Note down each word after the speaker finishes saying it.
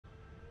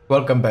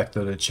Welcome back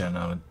to the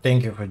channel.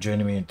 Thank you for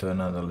joining me into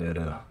another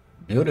little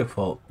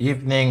beautiful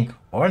evening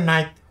or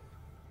night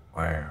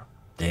or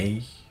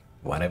day,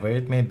 whatever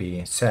it may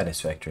be.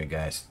 Satisfactory,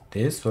 guys.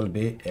 This will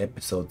be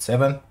episode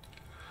 7.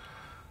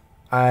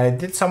 I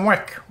did some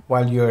work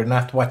while you're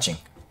not watching.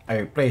 I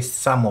replaced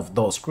some of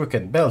those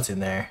crooked belts in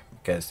there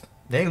because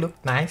they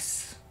look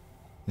nice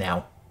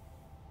now.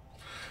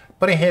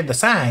 Putting here the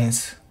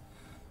signs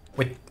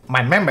with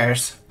my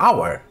members,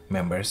 our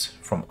members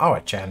from our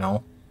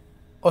channel.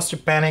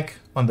 Osteopanic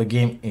on the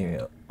game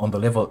on the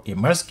level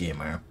Immerse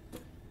Gamer,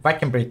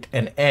 Viking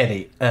and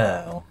Eddie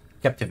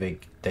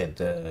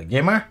Captivated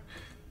Gamer,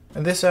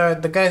 and these are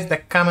the guys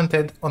that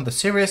commented on the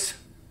series.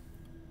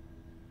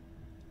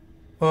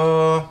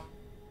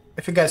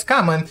 If you guys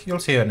comment, you'll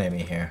see your name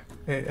in here.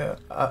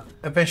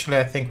 Eventually,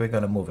 I think we're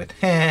gonna move it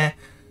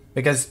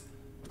because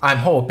I'm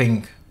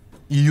hoping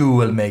you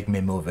will make me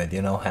move it.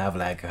 You know, have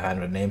like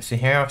 100 names in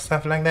here or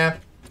stuff like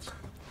that.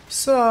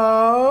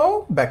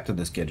 So back to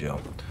the schedule.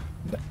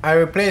 I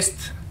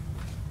replaced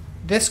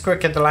this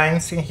crooked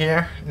lines in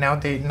here. Now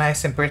they're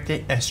nice and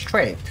pretty and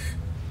straight.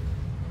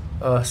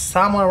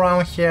 Somewhere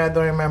around here, I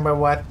don't remember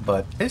what,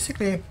 but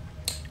basically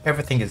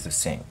everything is the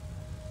same.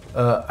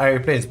 I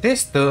replaced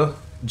this two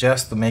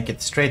just to make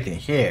it straight in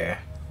here,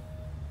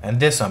 and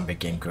this one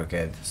became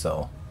crooked,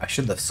 so I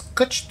should have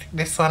scotched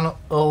this one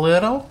a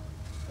little,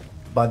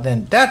 but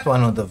then that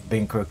one would have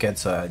been crooked,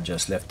 so I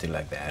just left it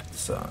like that.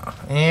 So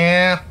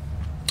yeah,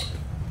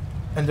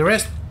 and the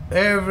rest,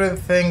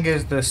 everything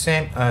is the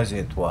same as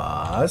it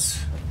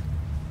was.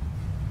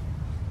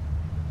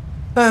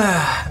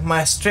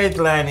 My straight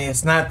line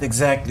is not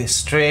exactly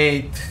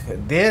straight.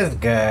 This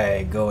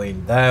guy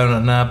going down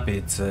and up,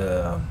 it's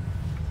a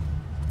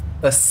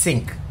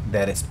sink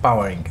that is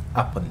powering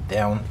up and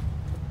down.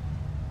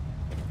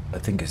 I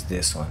think it's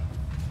this one.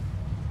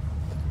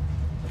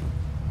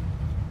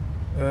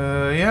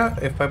 Yeah,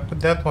 if I put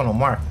that one on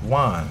mark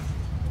 1.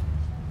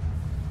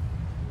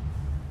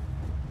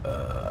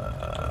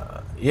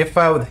 If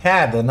I would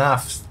had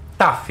enough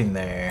stuff in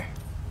there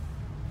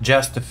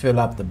just to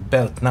fill up the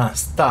belt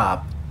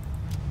non-stop,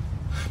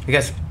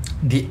 because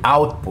the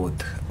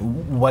output,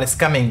 what is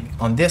coming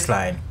on this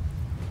line,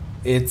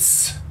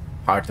 it's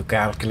hard to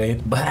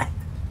calculate, but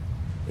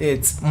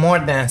it's more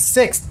than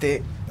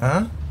 60,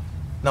 huh?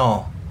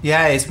 No,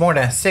 yeah, it's more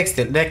than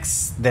 60,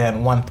 less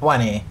than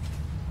 120.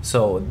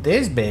 So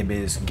this baby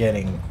is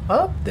getting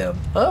up, down,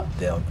 up,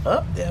 down,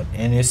 up, down,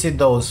 and you see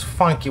those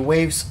funky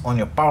waves on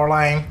your power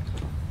line.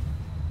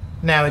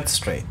 Now it's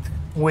straight.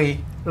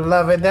 We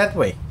love it that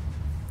way.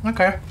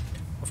 Okay.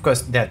 Of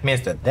course, that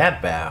means that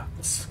that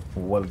box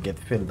will get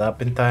filled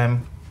up in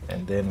time,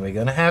 and then we're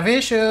gonna have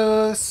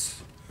issues.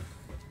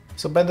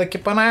 So better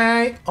keep an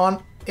eye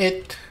on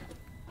it.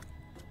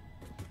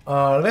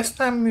 Last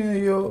time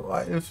you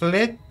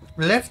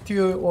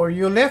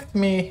left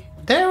me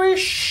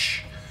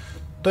there-ish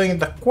doing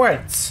the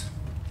quartz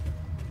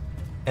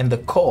and the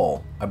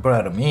coal. I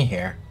brought them in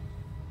here.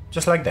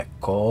 Just like that,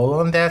 coal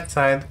on that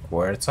side,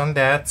 quartz on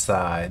that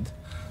side.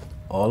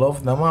 All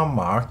of them are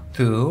marked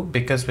 2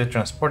 because we're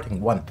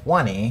transporting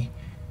 120.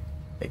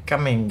 They're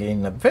coming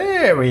in a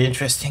very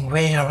interesting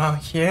way around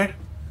here.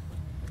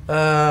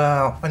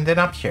 And then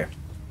up here.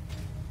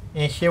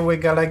 And here we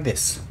go like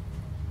this.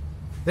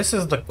 This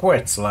is the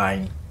quartz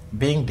line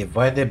being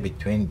divided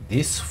between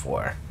these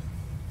 4.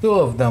 2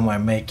 of them are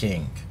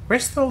making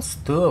crystals,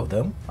 2 of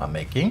them are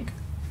making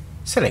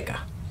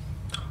silica.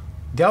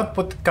 The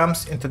output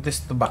comes into these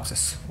 2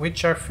 boxes,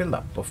 which are filled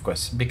up, of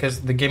course,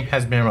 because the game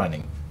has been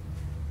running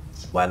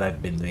while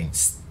I've been doing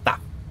stuff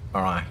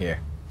around here,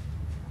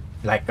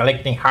 like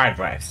collecting hard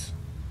drives.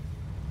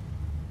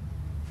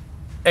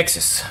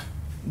 Axis,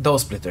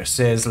 those splitter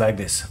says like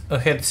this: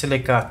 ahead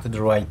silica, to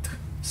the right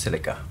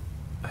silica,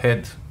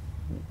 ahead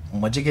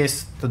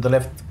Majigis, to the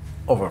left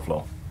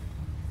overflow.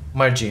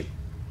 Merge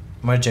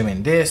them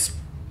in this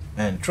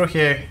and through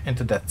here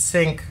into that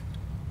sink.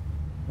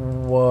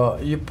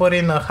 You put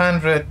in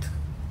 100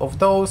 of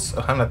those,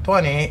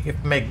 120. If you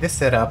make this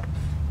setup,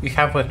 you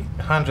have a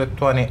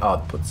 120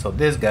 output. So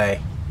this guy,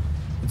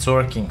 it's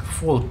working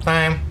full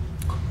time.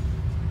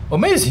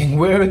 Amazing,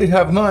 we already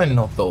have 9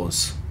 of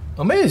those.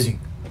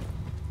 Amazing.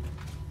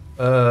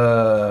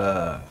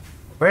 Apparently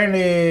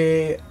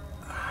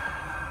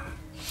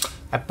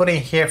I put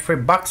in here 3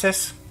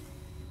 boxes.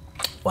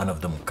 One of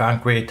them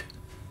concrete,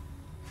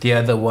 the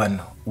other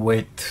one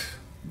with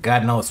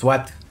God knows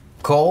what,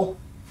 coal,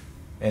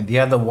 and the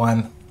other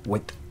one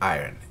with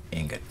iron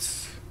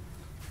ingots.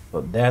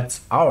 So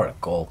that's our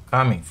coal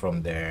coming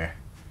from there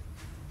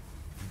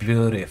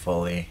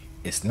beautifully.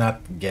 It's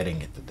not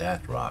getting into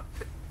that rock.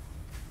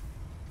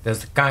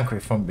 There's the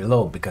concrete from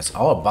below because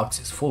our box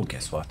is full,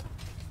 guess what?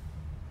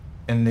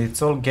 And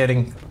it's all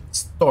getting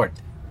stored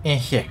in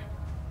here.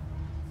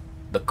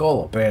 The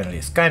coal apparently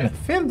is kind of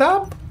filled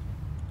up.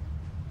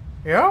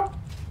 Yeah.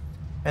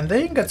 And the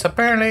ingots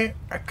apparently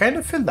are kind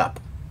of filled up.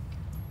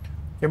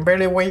 Can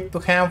barely wait to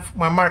have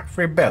my Mark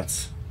 3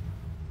 belts.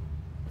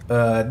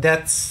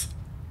 That's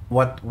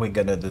what we're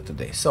gonna do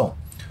today. So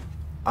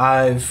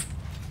I've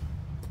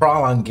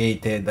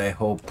prolongated, I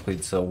hope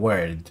it's a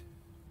word.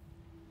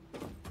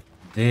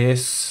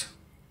 This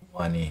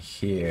one in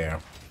here,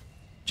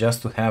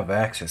 just to have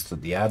access to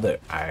the other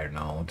iron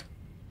node,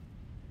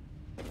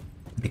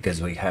 because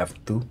we have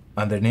two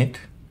underneath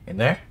in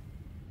there,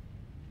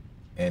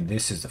 and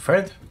this is the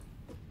third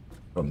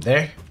from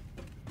there.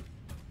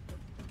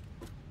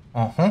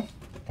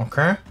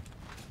 Okay,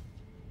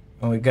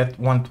 and we got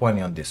 120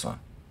 on this one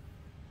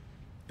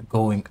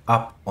going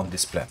up on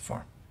this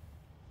platform,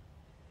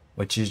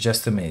 which is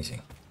just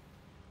amazing.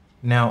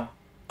 Now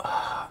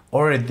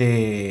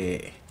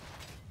already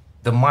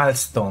the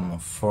milestone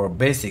for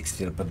basic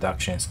steel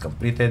production is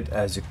completed,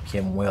 as you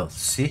can well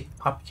see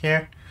up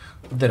here.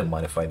 Didn't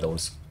modify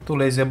those, too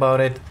lazy about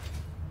it.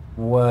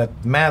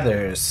 What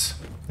matters,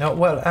 no,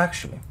 well,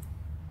 actually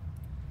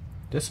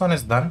this one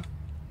is done,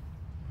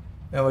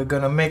 and we're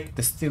gonna make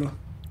the steel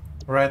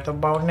right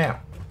about now.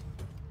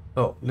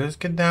 So let's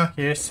get down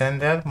here,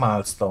 send that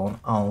milestone,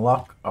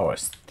 unlock our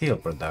steel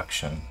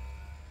production.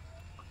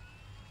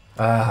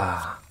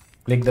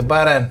 Click the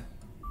button.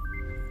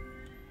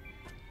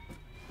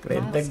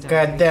 Click the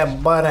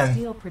goddamn button.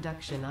 Steel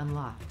production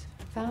unlocked.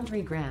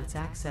 Foundry grants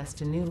access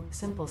to new,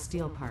 simple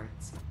steel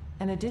parts.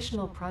 An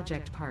additional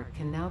project part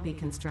can now be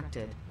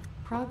constructed.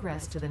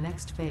 Progress to the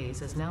next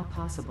phase is now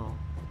possible.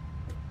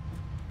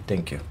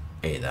 Thank you,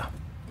 Ada.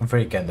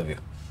 Very kind of you.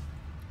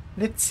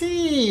 Let's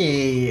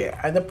see.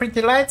 Are the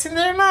pretty lights in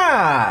there or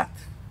not?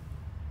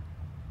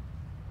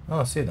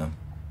 Oh, see them.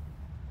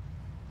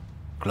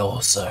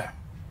 Closer.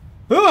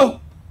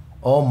 Oh!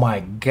 Oh my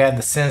god,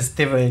 the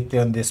sensitivity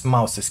on this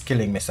mouse is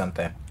killing me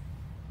sometimes.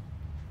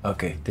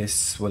 Okay,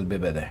 this will be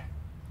better.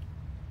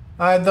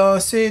 I don't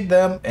see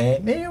them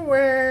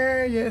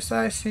anywhere. Yes,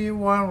 I see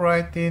one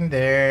right in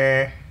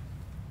there.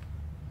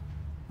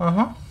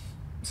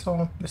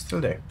 So, they're still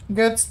there.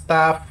 Good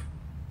stuff.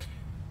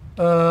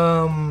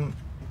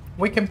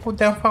 We can put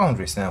down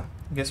foundries now.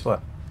 Guess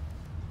what?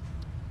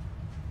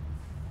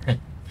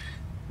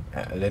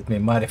 Let me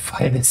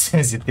modify the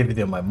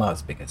sensitivity of my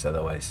mouse, because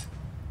otherwise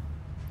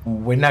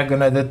we're not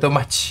gonna do too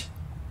much.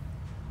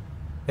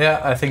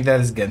 Yeah, I think that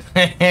is good.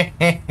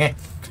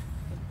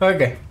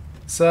 Okay,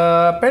 so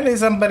apparently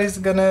somebody's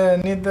gonna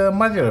need the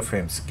modular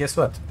frames. Guess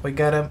what? We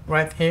got them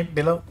right here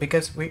below,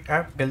 because we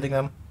are building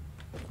them.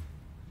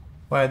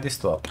 Why are these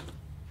two up?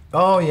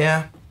 Oh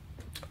yeah,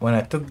 when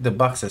I took the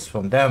boxes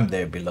from them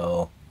there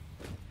below,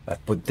 I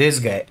put this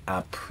guy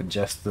up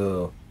just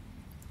to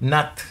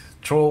not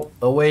throw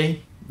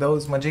away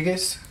those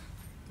majigis,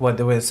 what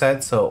they were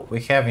inside. So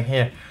we have in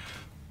here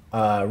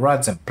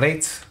rods and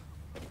plates.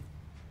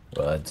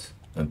 Rods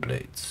and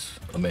plates,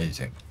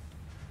 amazing.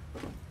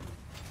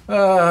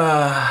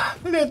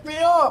 Let me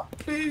up,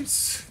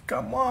 please.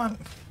 Come on.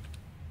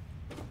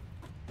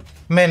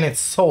 Man, it's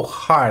so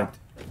hard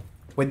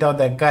without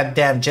that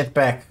goddamn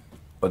jetpack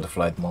or the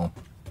flight mode.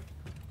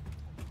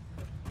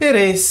 It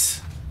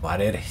is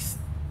what it is.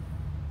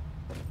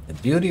 The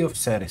beauty of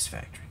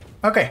Satisfactory.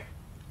 Okay,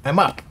 I'm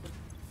up.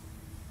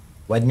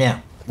 What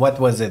now? What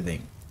was the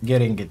thing?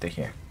 Getting it to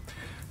here.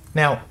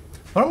 Now,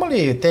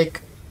 normally you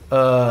take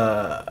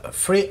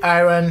free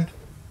iron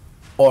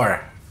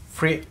ore,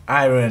 free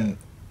iron,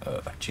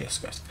 Jesus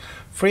Christ,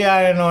 free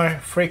iron ore,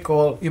 free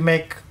coal. You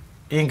make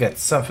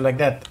ingots, something like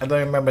that. I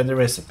don't remember the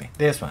recipe.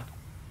 This one.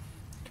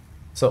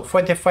 So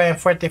 45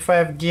 and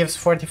 45 gives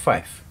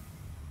 45.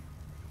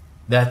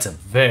 That's a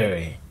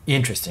very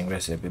interesting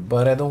recipe,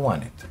 but I don't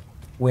want it.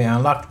 We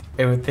unlocked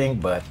everything,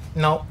 but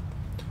no.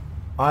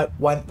 I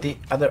want the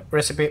other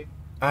recipe.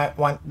 I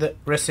want the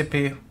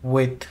recipe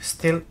with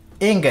steel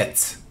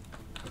ingots.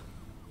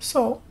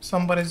 So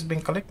somebody's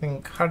been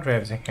collecting hard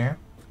drives in here.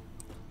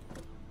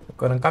 We're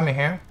gonna come in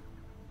here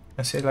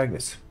and say like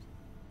this.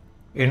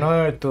 In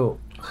order to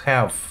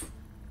have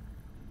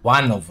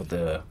one of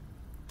the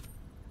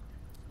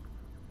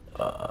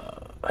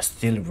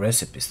steel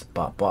recipes to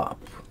pop up,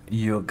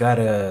 you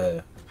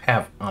gotta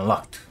have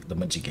unlocked the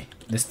majiggy,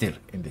 the steel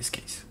in this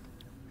case.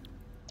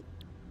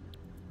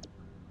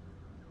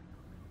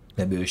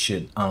 Maybe we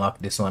should unlock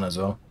this one as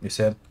well, you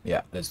said?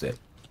 Yeah, let's do it.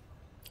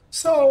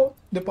 So,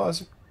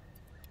 deposit.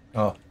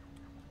 Oh.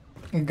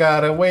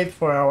 Gotta wait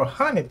for our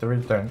honey to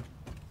return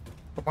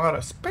from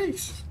outer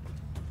space.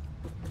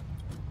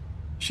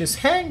 She's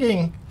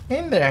hanging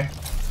in there.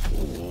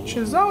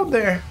 She's out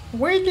there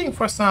waiting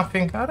for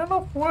something. I don't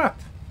know what.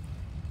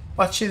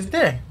 But she's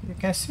there. You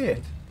can see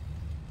it.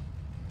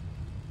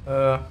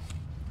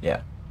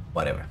 Yeah,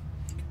 whatever.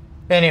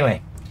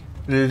 Anyway,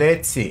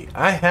 let's see.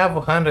 I have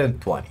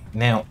 120.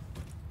 Now,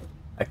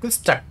 I could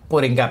start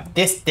putting up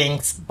these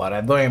things, but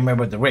I don't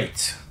remember the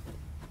rates.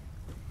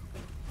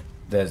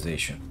 That's the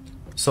issue.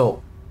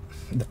 So,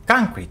 the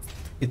concrete,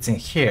 it's in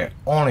here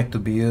only to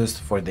be used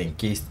for the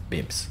encased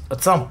beams.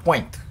 At some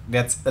point,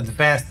 that's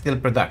advanced steel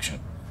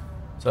production.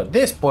 So at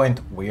this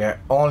point, we are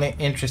only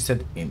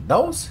interested in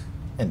those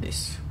and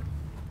this.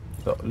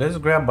 So let's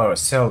grab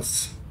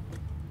ourselves,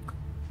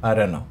 I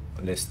don't know,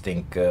 let's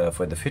think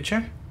for the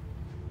future.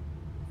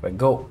 If I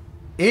go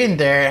in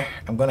there,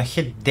 I'm gonna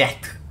hit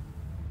that.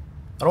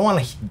 I don't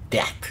wanna hit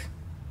that.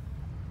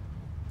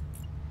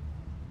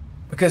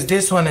 because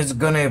this one is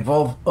gonna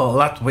evolve a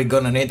lot. We're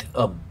gonna need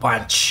a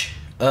bunch,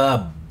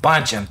 I'm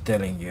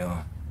telling you,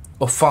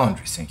 of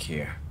foundries in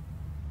here.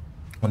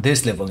 On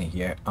this level in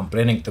here, I'm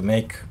planning to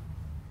make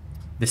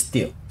the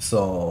steel.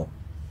 So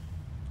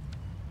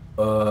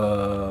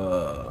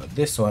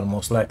this one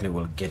most likely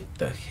will get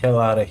the hell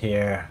out of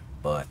here,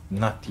 but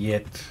not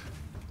yet.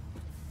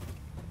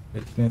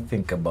 Let me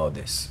think about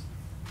this.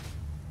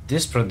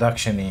 This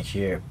production in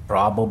here,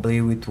 probably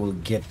it will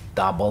get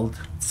doubled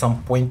at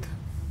some point.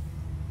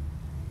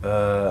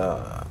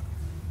 I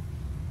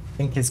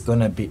think it's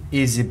gonna be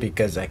easy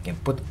because I can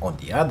put on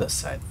the other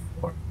side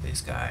for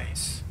these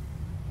guys.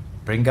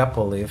 Bring up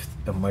a lift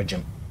and merge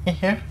them in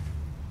here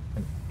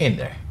and in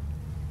there.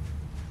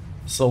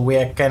 So we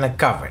are kinda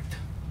covered.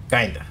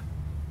 Kinda.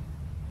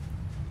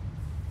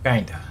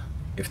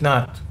 If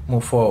not,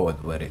 move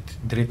forward with it.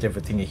 Delete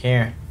everything in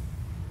here.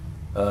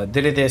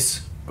 Delete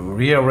this,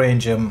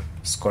 rearrange them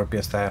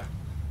Scorpion style.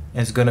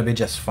 And it's gonna be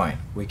just fine.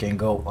 We can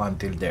go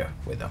until there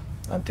with them.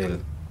 Until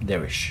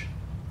there-ish.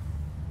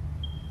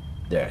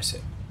 There's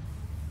it.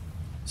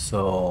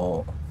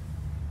 So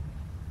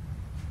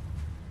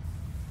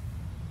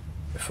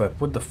if I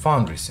put the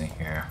foundries in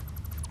here,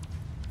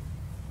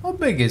 how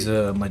big is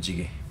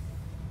Majigi?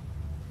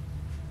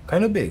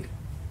 Kind of big.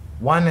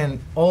 1 and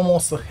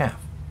almost a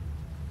half.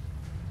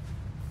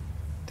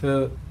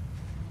 2,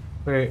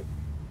 3,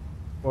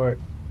 4,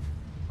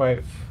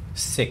 5,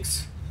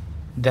 6.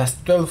 That's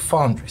 12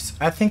 foundries.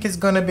 I think it's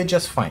gonna be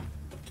just fine.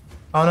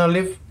 I wanna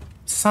leave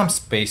some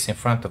space in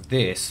front of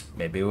this.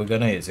 Maybe we're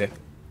gonna use it.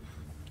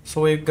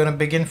 So we're gonna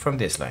begin from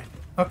this line.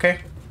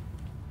 Okay.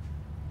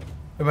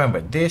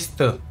 Remember, these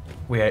two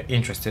we are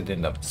interested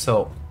in them.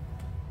 So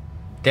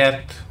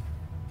that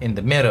in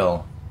the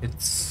middle,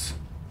 it's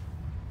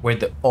where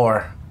the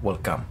ore will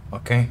come.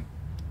 Okay.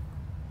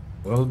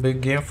 We'll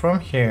begin from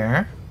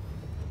here.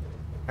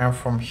 And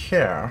from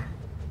here,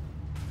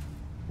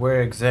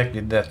 where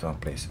exactly that one,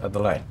 please? At the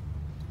line.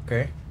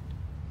 Okay.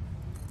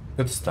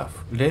 Good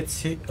stuff. Let's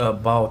see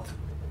about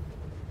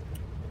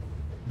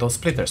those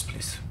splitters,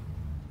 please.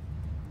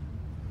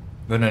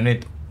 Gonna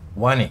need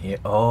one in here.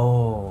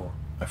 Oh,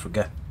 I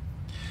forgot.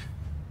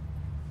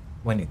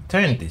 When you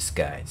turn these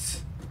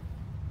guys,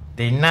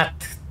 they're not,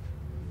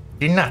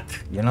 you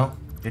know,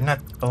 they're not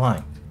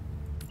aligned.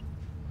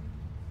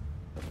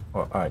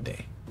 Or are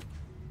they?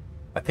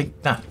 I think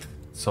not.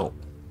 So,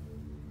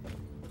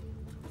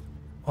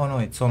 oh no,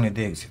 it's only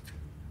the exit.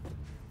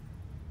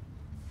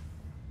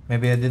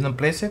 Maybe I didn't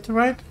place it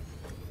right?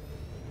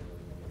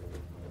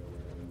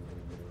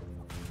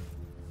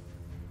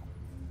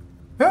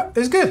 Yeah,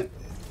 it's good.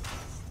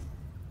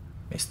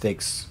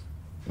 Mistakes.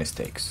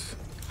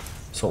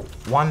 So,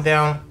 1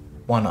 down,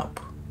 1 up.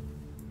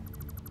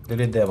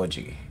 Delete the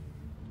b.i.g.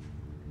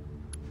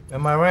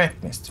 Am I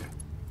right, mister?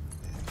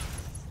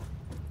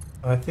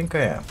 I think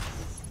I am.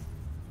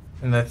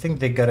 And I think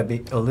they gotta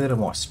be a little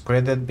more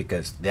spreaded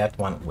because that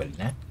one will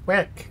not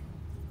work.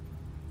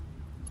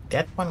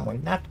 That one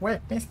will not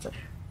work, mister.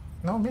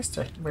 No,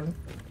 mister,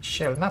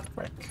 shall not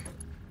work.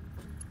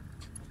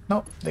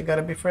 No, they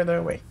gotta be further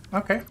away.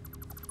 Okay.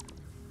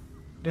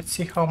 Let's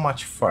see how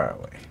much far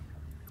away.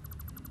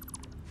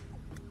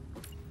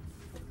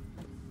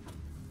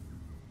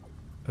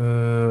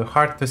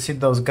 Hard to see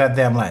those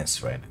goddamn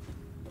lines right now.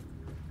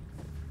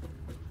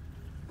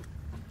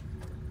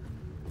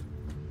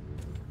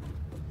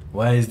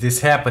 Why is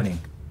this happening?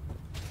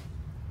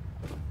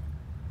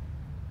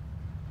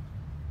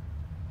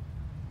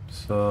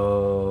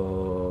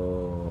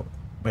 So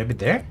maybe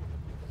there?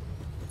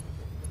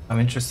 I'm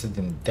interested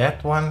in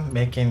that one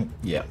making,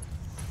 yeah,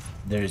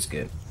 there is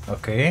good.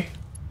 Okay.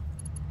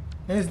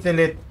 Let's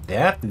delete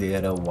that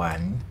little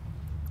one.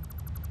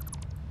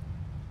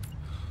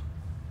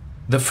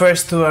 The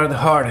first two are the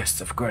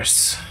hardest, of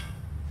course.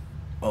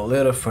 A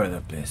little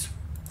further, please.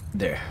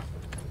 There.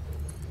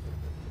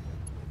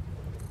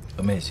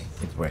 Amazing,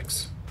 it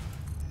works.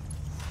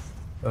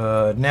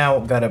 Now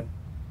gotta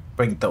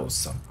bring those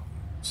somehow.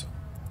 So.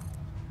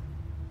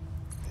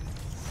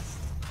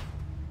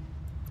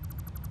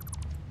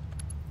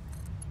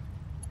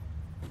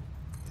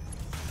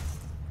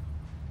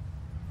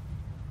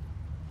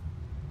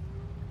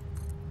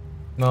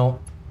 No.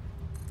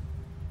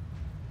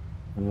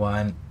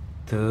 1,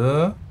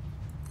 2.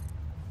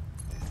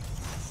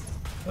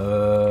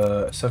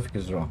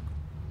 Something is wrong.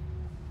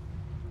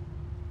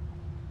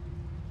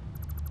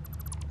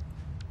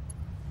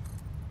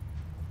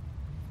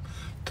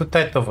 Too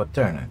tight of a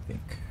turn, I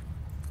think.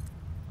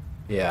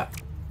 Yeah.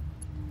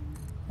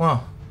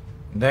 Well,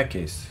 in that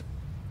case,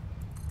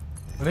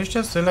 let's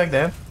just do like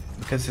that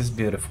because it's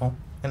beautiful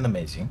and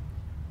amazing.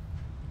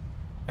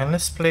 And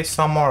let's play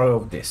some more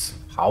of this.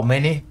 How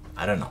many?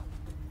 I don't know.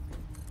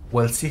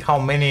 We'll see how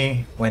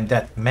many when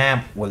that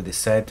map will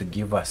decide to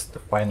give us the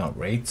final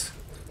rates.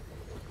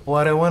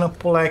 But I want to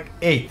pull like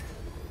 8.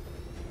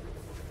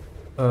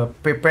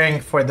 Preparing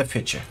for the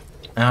future.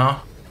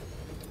 Now,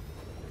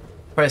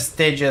 first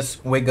stages,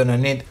 we're gonna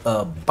need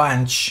a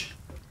bunch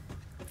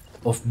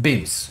of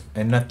beams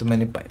and not too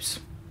many pipes.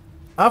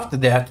 After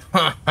that,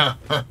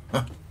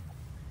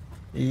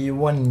 You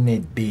won't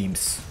need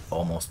beams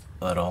almost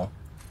at all.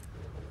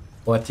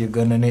 But you're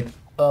gonna need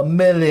a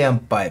million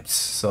pipes,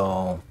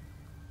 so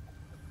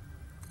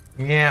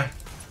yeah,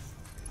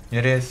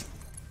 it is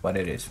what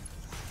it is.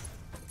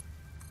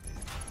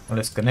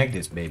 Let's connect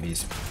these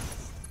babies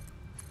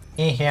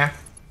in here.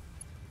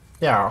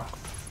 Yeah.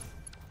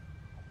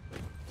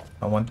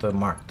 I want the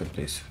Mark 2,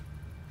 please.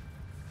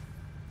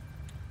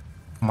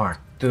 Mark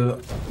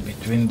 2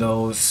 between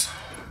those.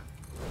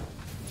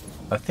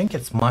 I think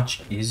it's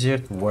much easier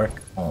to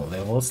work on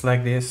levels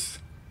like this.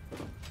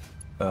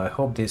 I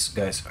hope these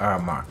guys are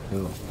Mark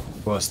 2.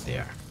 Of course they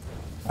are.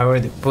 I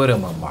already put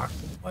them on Mark 2.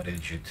 What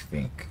did you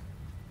think?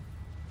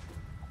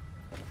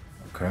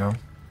 Okay.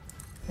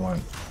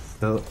 1,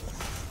 2.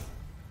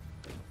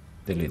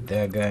 Delete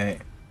that guy.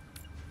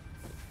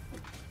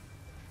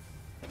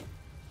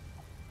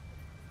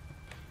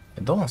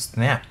 I don't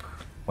snap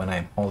when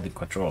I'm holding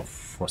control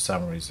for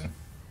some reason.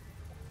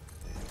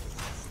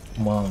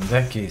 Well, in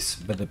that case,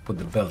 better put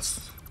the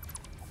belts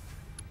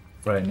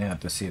right now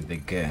to see if they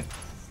get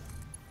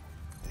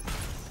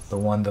the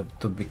one that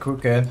to be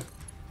crooked.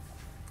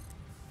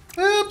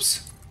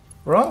 Oops!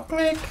 Wrong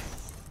click!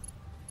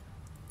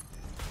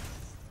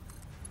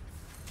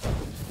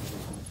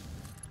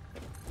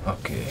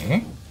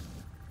 Okay.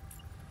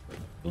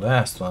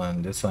 Last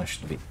one, this one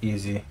should be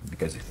easy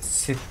because it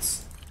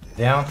sits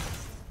down.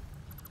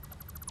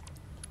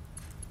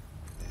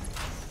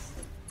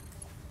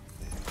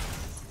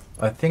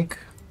 I think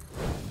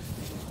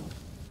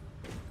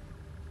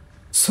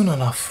soon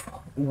enough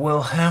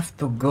we'll have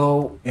to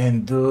go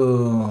and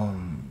do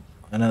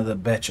another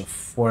batch of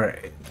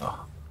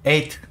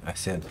 8, I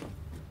said,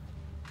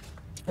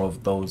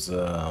 of those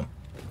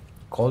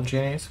coal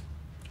genies.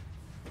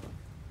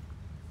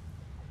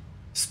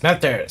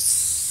 Smelters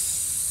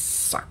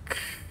suck.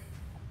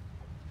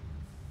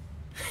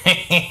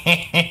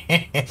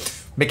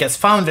 Because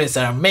foundries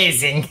are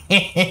amazing.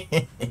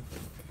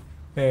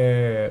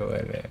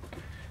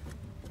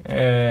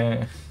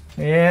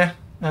 Yeah,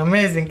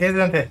 amazing,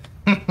 isn't it?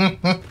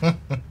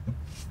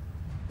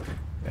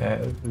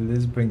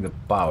 Let's bring the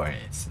power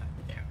inside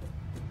here.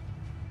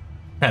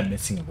 I'm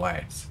missing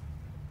wires.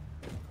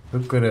 Who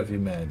could have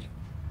imagined?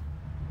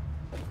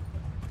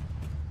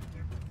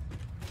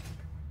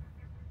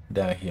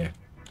 Down here.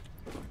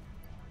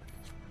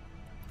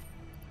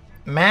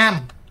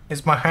 Ma'am,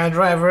 is my hard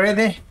drive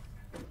ready?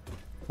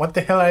 What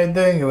the hell are you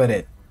doing with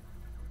it?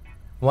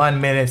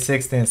 1 minute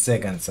 16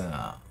 seconds.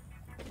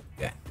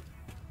 Okay.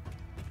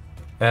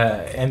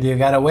 And you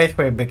gotta wait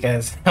for it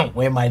because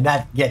we might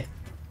not get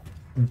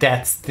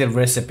that still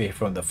recipe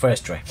from the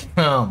first try.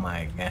 Oh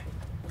my god.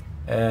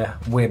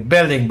 We're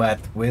building, but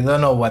we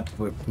don't know what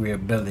we're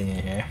building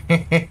in here.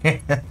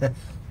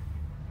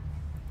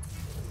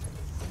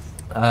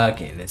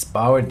 Okay, let's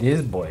power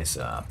these boys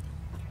up.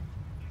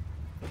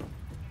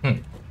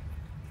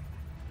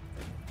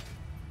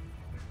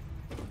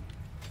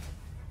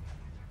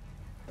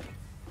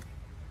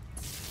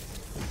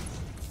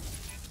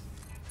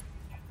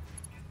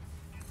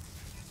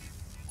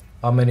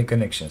 How many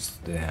connections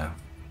do they have?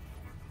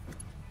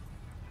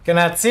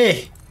 Cannot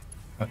see.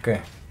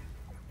 Okay.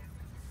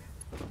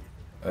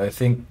 I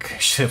think I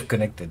should have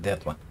connected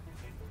that one.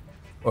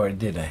 Or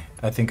did I?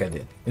 I think I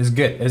did. It's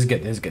good. It's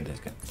good. It's good. It's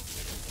good.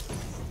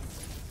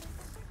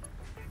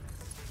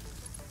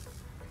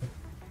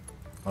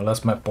 I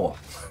lost my pole.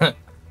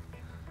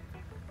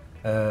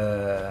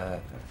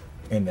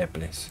 In that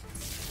place.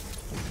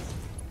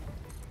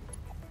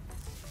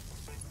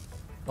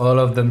 All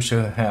of them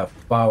should have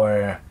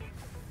power.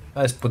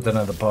 Let's put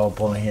another power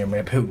pole in here.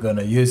 Maybe we're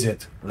gonna use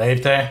it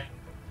later.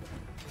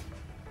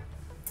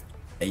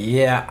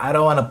 Yeah, I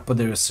don't want to put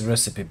this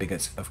recipe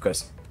because, of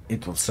course,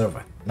 it will serve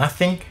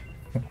nothing.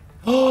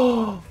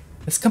 Oh,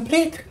 it's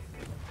complete.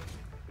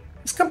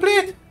 It's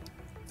complete.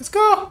 Let's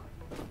go.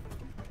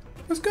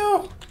 Let's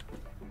go.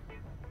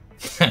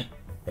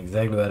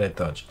 Exactly what I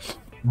thought.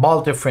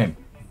 Bolter frame,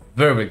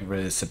 very good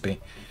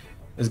recipe.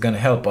 It's gonna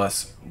help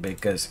us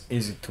because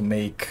easy to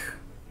make.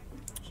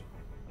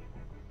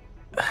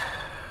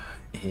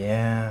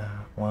 Yeah,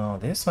 well,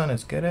 this one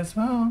is good as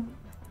well.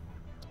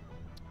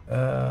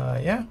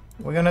 Yeah,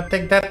 we're gonna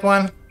take that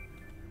one.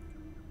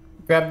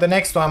 Grab the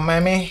next one,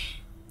 mammy.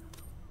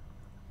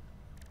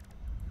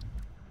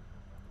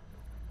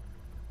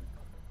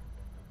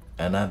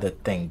 Another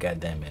 10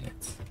 goddamn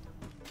minutes.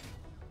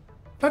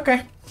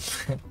 Okay.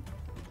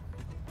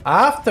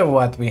 After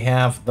what we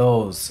have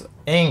those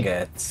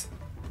ingots.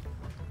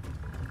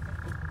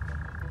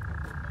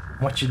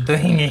 What you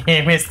doing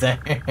here, mister?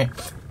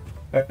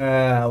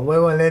 We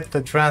will need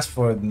to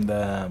transfer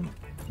the.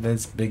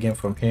 Let's begin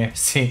from here.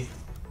 See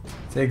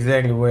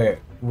exactly where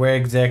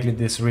exactly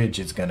this ridge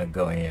is gonna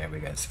go in here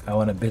because I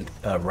want to build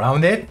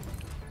around it.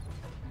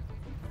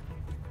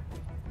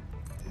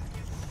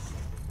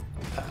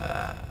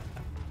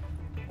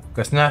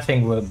 Because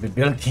nothing will be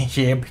built in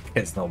here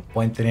because no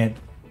point in it.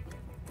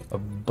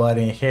 But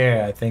in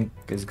here, I think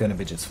it's gonna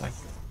be just fine.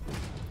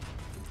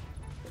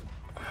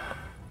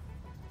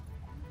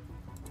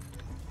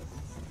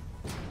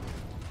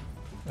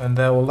 And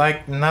I would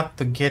like not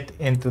to get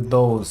into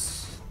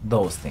those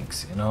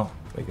things, you know,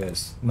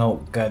 because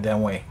no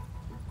goddamn way.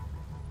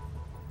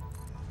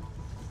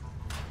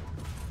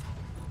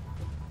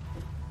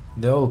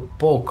 They'll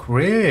poke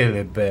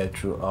really bad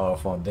through our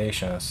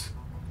foundations.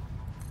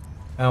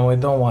 And we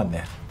don't want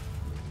that.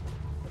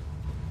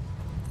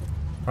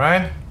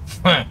 Right?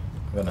 I'm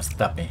gonna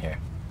stop in here.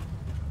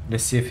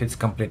 Let's see if it's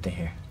complete in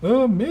here.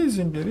 Oh,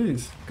 amazing it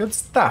is. Good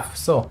stuff.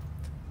 So,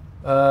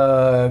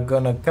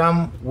 gonna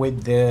come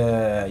with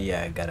the...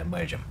 Yeah, I gotta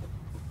merge them.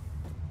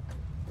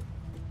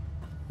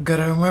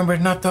 Gotta remember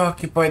not to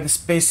occupy the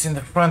space in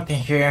the front in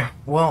here.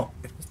 Well,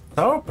 if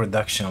our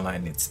production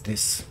line is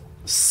this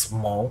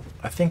small,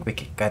 I think we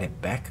can cut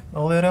it back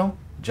a little,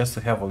 just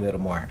to have a little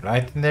more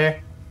light in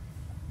there.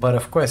 But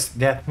of course,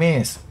 that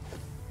means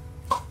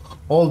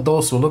all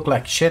those who look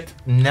like shit,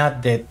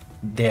 not that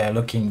they are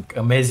looking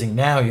amazing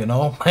now, you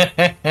know.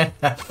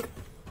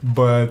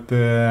 But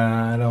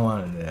I don't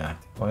want to do that.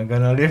 We're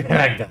gonna leave it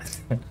like that.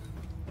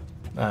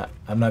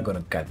 I'm not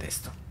gonna cut this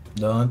too.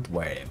 Don't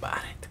worry about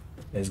it.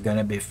 It's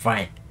gonna be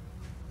fine.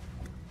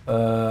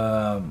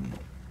 Hot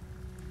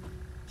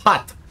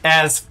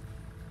as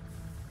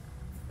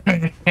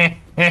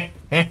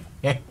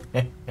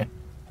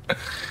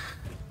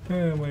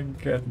oh my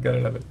god, gotta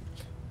love it.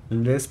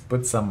 Let's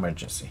put some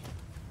emergency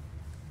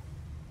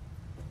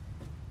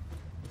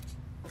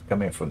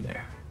coming from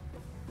there.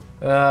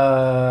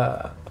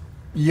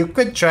 You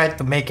could try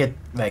to make it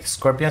like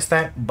Scorpion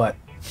style, but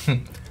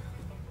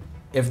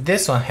if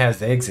this one has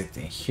the exit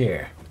in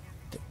here,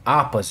 the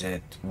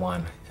opposite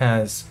one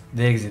has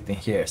the exit in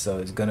here, so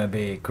it's gonna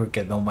be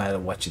crooked no matter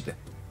what you do.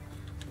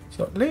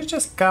 So let's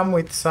just come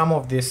with some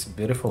of these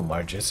beautiful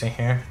margins in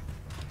here.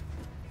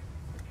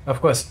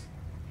 Of course,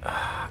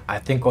 I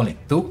think only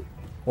 2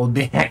 will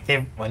be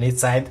active on each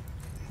side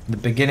in the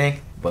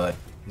beginning, but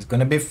it's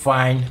gonna be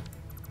fine. It's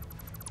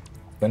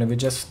gonna be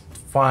just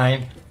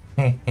fine.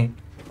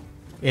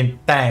 In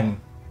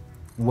time,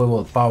 we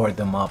will power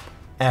them up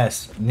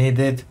as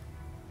needed.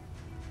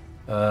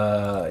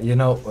 You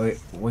know,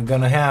 we're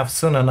gonna have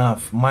soon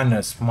enough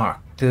miners Mark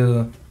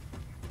II.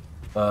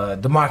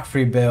 The Mark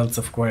 3 builds,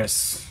 of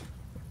course,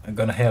 are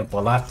gonna help a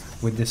lot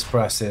with this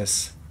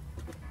process,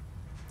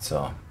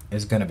 so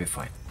it's gonna be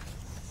fine.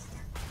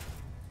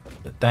 For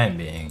the time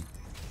being,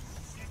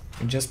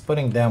 we're just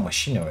putting down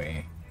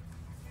machinery,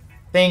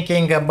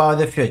 thinking about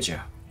the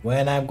future.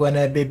 When I'm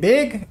gonna be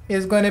big,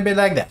 it's gonna be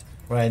like that.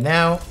 Right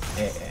now,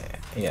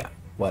 yeah,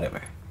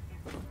 whatever.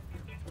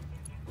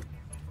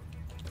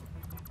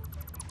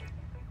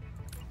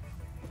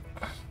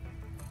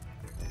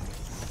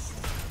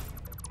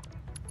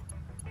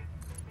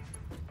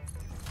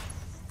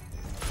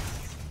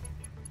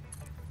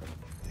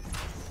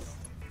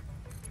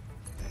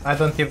 I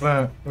don't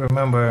even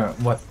remember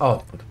what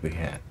output we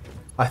had.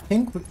 I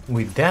think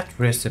with that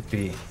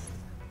recipe,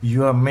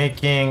 you are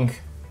making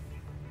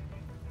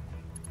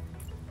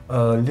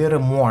a little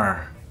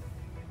more.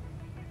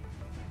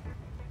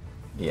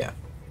 Yeah,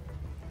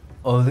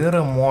 a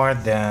little more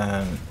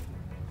than,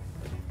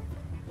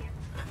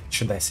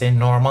 should I say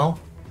normal?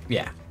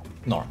 Yeah,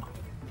 normal.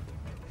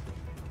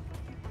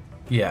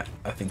 Yeah,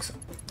 I think so.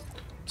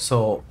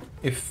 So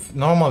if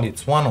normally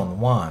it's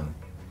 1-on-1,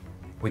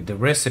 with the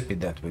recipe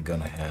that we're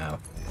gonna have,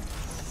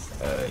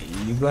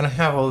 you're gonna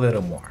have a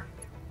little more,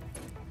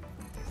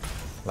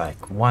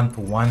 like 1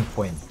 to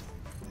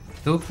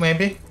 1.2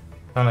 maybe,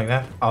 something like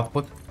that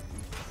output,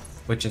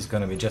 which is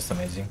gonna be just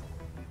amazing.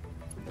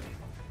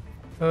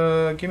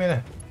 Give me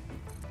that.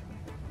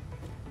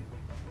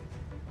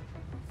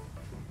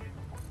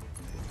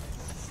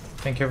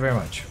 Thank you very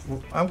much.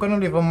 I'm gonna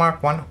leave a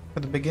Mark 1 for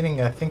the beginning.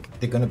 I think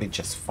they're gonna be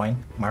just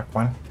fine. Mark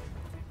 1.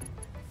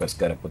 Just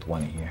gotta put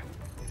 1 in here.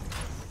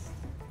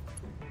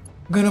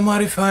 Gonna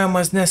modify them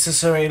as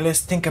necessary.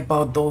 Let's think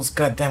about those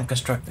goddamn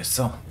constructors.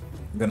 So,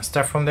 I'm gonna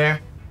start from there.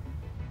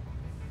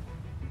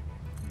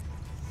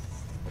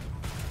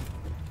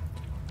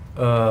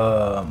 2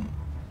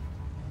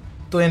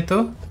 and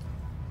 2.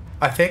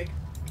 I think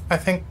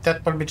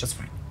that will be just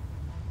fine.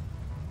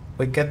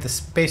 We get the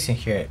space in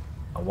here.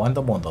 I want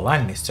them on the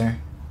line, mister.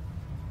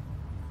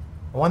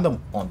 I want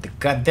them on the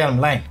goddamn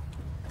line.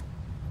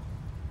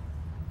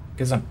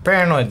 Because I'm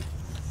paranoid.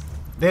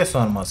 This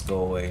one must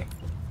go away.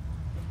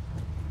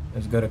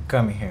 It's gotta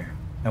come in here.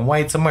 And why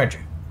it's a merger?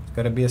 It's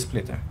gotta be a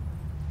splitter.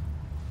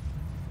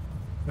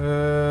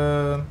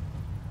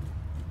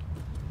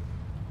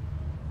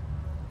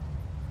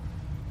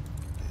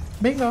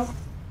 Bingo!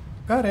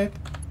 Got it.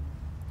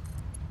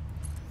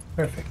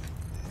 Perfect.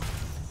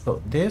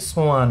 So this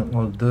one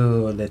will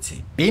do, let's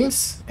see,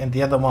 beams, and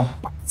the other one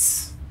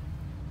parts.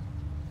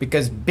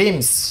 Because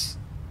beams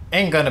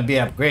ain't gonna be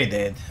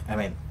upgraded. I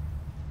mean,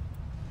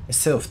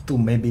 instead of 2,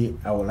 maybe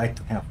I would like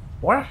to have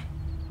 4.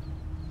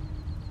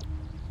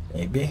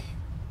 Maybe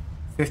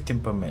 15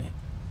 per minute.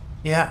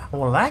 Yeah, I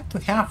would like to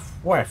have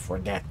 4 for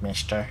that,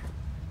 mister.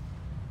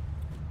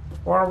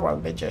 4 will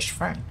be just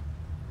fine.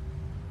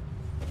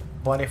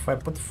 But if I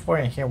put 4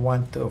 in here,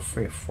 1, 2,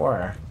 3,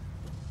 4,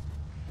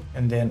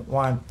 and then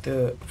 1,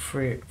 2,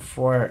 3,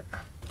 4,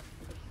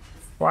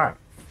 5.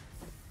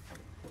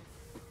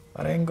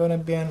 But ain't gonna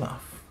be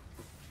enough.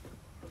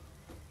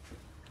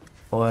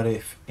 But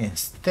if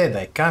instead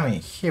I come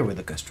in here with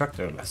the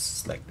constructor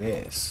like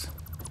this,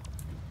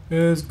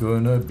 it's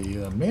gonna be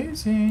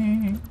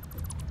amazing.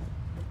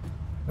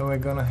 And we're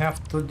gonna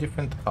have 2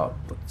 different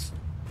outputs.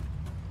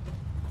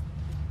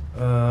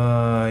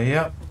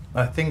 Yeah,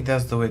 I think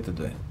that's the way to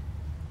do it.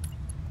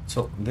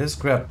 So let's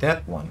grab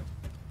that one.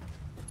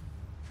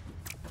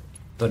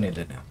 Don't need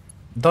it now.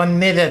 Don't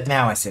need it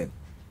now, I said.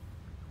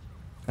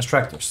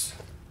 Constructors.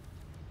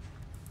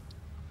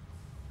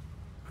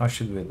 How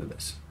should we do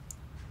this?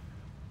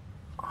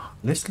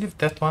 Let's leave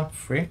that one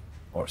free,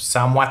 or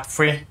somewhat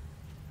free.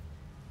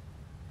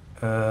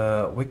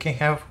 We can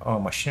have our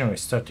machinery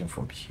starting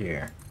from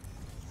here.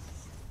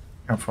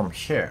 And from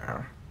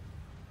here,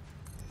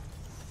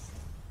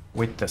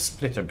 with the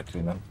splitter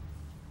between them.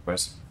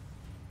 Because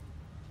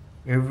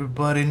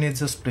everybody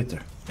needs a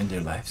splitter in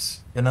their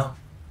lives, you know?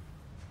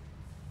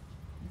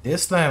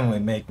 This line will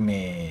make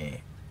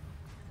me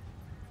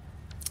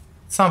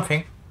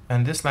something,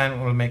 and this line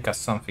will make us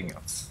something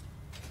else.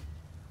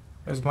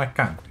 Where's my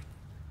concrete?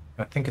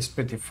 I think it's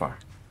pretty far.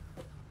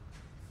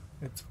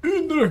 It's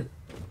in there!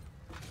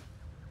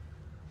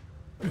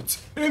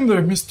 It's in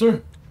there,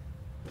 mister!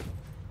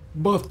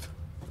 But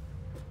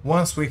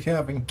once we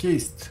have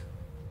encased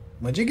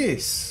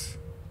majiggies,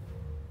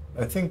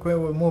 I think we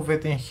will move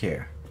it in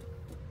here.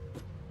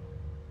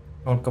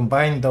 I'll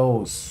combine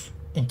those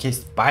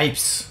encased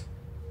pipes,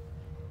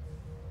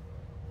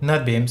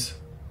 not beams,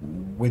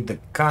 with the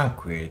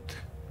concrete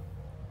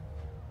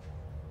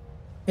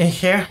in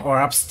here or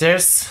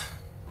upstairs.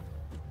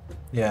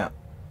 Yeah.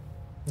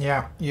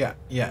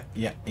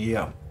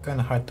 Kind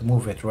of hard to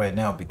move it right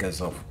now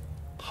because of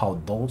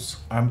how those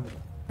are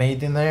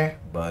made in there,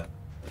 but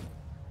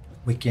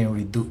we can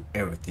redo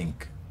everything.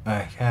 I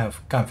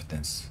have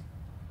confidence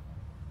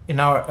in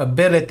our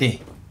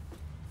ability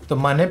to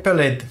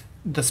manipulate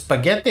the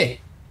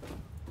spaghetti.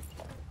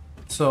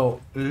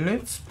 So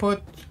let's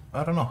put,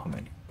 I don't know how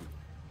many.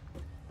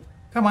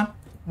 Come on,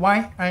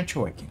 why aren't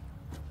you working?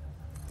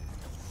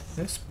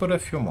 Let's put a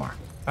few more.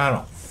 I don't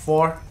know,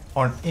 4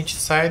 on each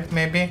side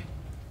maybe.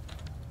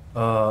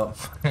 The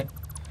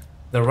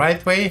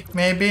right way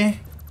maybe.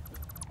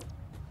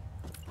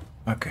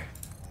 Okay,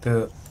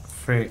 2,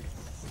 3,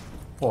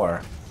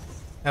 4.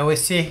 And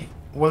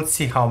we'll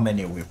see how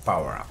many we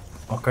power up.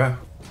 Okay.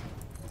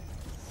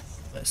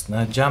 Let's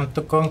not jump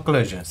to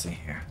conclusions in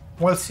here.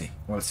 We'll see.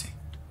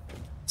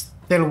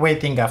 Still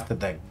waiting after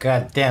the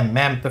goddamn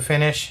map to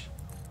finish.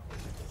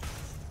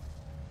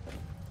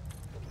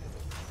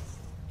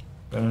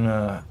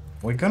 And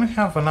we're gonna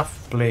have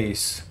enough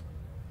place.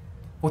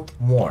 Put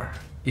more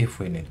if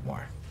we need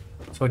more.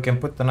 So we can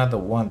put another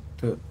 1,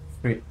 2,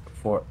 3,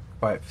 4,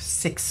 5,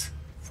 6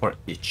 for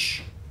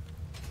each.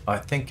 I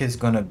think it's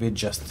gonna be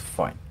just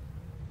fine.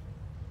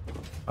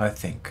 I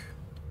think.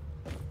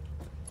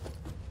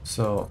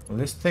 So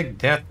let's take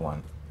that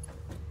one.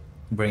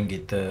 Bring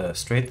it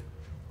straight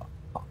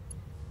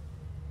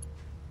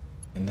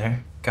in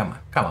there. Come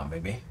on,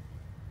 baby.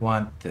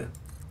 1, 2.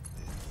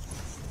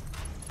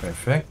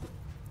 Perfect.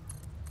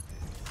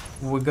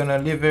 We're gonna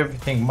leave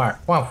everything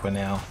marked 1 for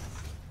now.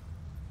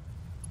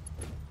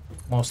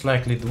 Most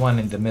likely the one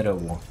in the middle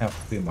will have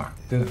to be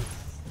marked 2,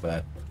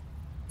 but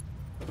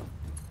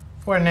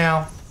for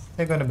now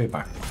they're gonna be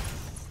marked.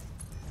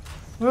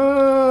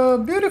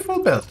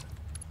 Beautiful build.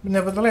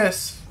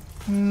 Nevertheless,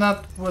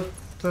 not what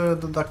the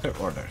doctor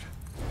ordered.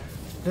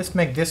 Let's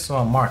make this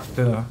one marked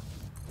 2.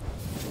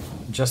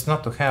 Just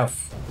not to have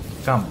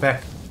come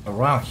back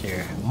around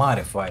here and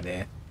modified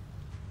it.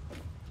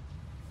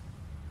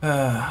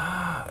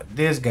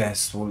 These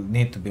guys will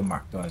need to be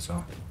marked as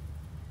well.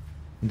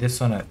 This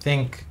one I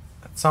think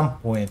at some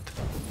point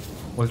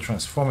will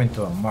transform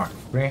into a Mark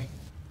 3.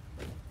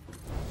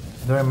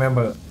 Don't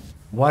remember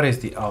what is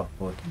the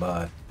output,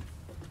 but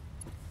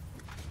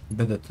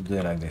better to do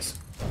it like this.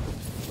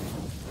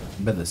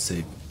 Better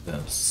save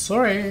them.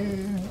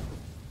 Sorry.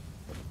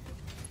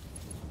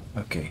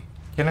 Okay.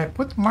 Can I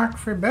put Mark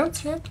 3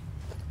 belts yet?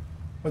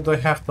 Or do I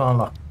have to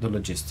unlock the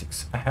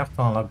logistics? I have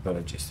to unlock the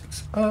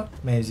logistics.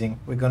 Amazing.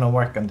 We're gonna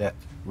work on that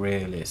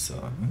really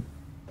soon.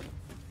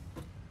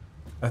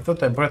 I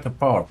thought I brought a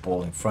power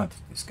pole in front of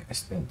this guy,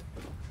 didn't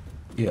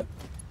I? Yeah.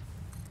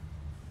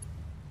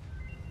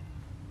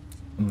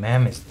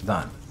 Ma'am is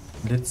done.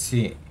 Let's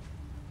see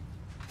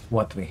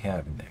what we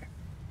have in there.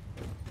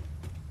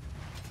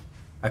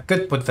 I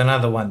could put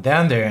another one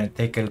down there and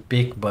take a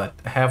peek, but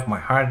I have my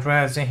hard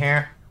drives in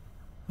here.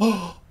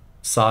 Oh,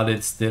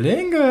 solid steel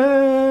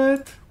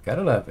ingot.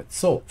 Gotta love it.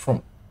 So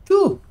from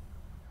 2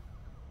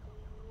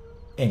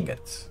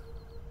 ingots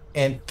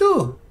and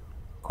 2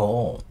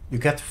 coal, you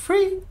got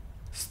 3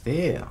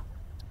 steel.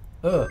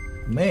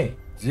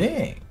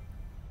 Amazing.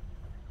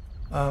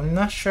 I'm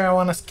not sure I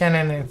want to scan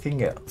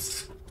anything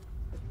else.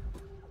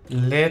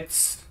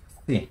 Let's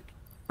see.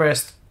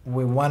 First,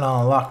 we want to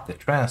unlock the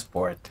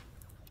transport.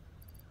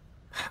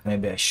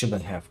 Maybe I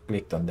shouldn't have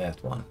clicked on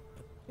that one.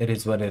 It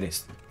is what it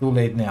is. Too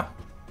late now.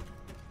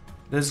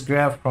 Let's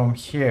grab from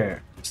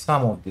here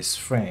some of these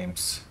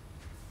frames.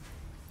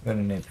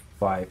 Gonna need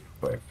 5,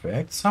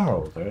 perfect. Some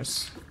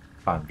rotors,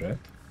 100.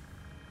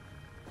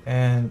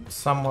 And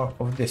some more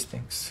of these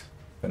things.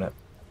 Gonna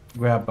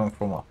grab them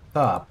from up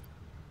top.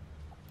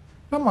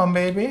 Come on,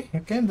 baby, you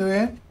can do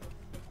it.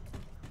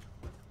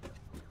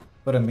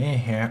 Put them in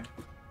here.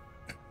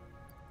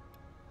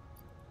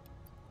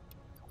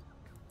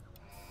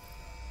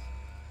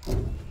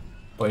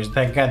 Push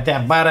that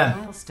goddamn button.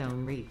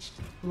 Milestone reached.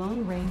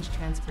 Long-range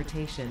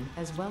transportation,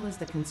 as well as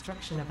the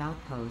construction of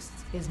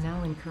outposts, is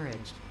now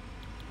encouraged.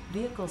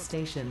 Vehicle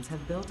stations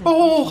have built in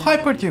Oh,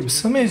 functionality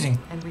hypertubes, to amazing.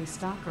 and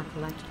restock or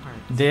collect parts.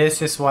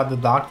 This is what the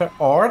doctor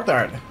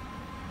ordered.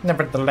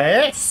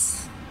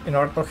 Nevertheless, in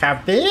order to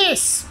have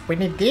this, we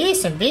need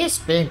this and this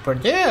being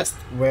produced.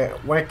 We're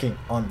working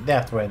on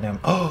that right now.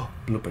 Oh,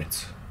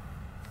 blueprints.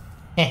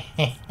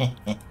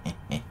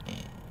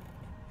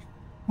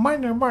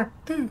 Miner Mark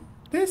II.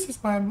 This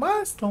is my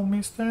milestone,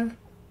 mister.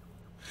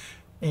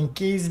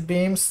 Encased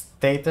beams,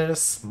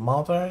 stators,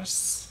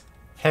 motors,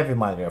 heavy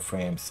material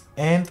frames,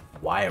 and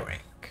wiring.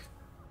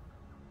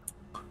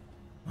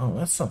 Oh,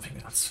 that's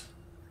something else.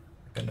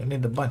 I'm gonna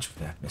need a bunch of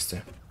that,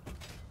 mister.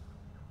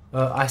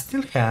 I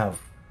still have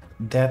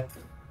that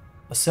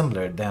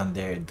assembler down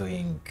there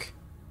doing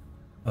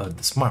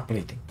the smart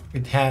plating.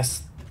 It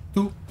has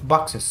 2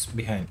 boxes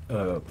behind,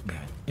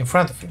 in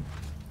front of him.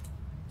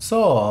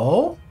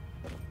 So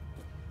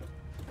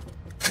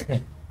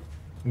I'm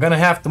gonna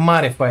have to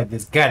modify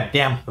this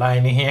goddamn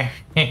line here.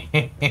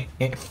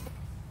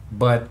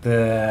 But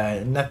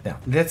not now.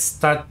 Let's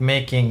start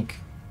making.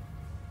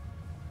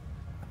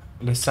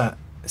 Let's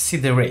see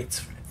the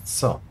rates.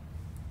 So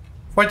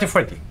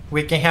 40-40.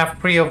 We can have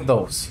 3 of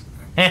those.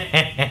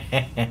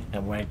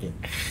 I'm working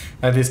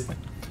at this point.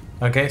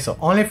 Okay, so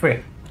only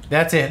 3.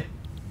 That's it.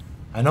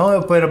 I know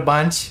I put a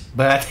bunch,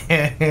 but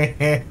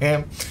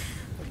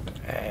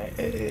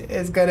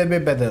it's gonna be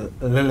better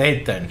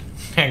later.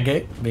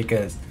 Okay,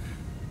 because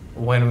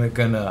when we're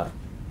gonna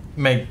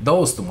make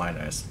those 2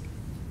 miners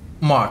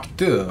Mark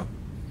II,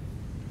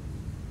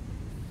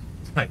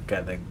 I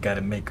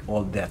gotta make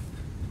all that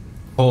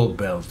whole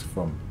belt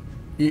from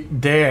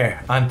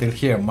there until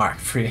here Mark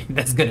III.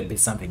 That's gonna be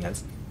something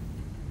else.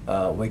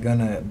 We're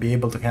gonna be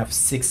able to have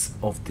 6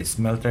 of these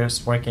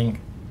smelters working.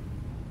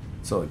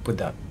 So we put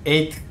down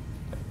 8.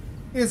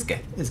 It's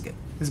good. It's good.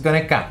 It's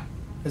gonna come.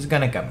 It's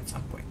gonna come at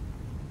some point.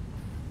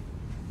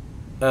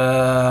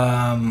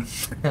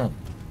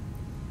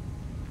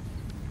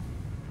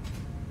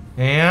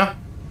 Yeah.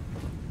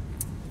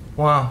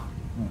 Well,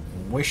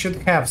 we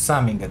should have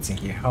some ingots in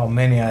here. How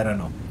many? I don't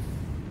know.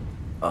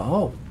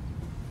 Oh.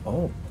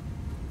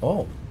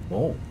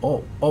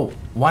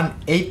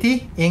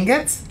 180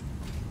 ingots?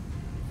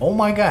 Oh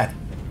my god.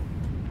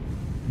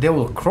 They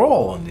will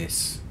crawl on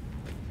this.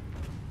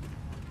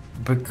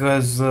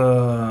 Because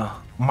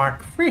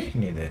Mark III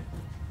needed.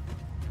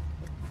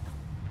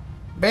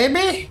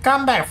 Baby,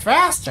 come back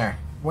faster.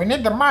 We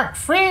need the Mark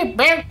III,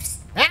 babes.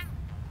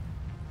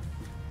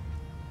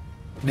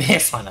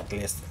 This one at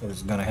least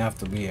is gonna have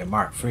to be a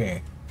Mark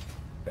III.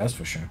 That's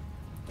for sure.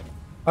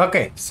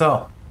 Okay,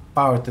 so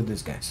power to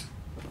these guys.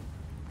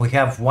 We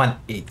have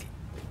 180.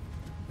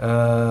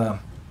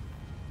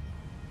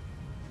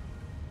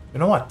 You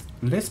know what?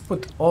 Let's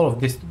put all of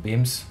these to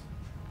beams.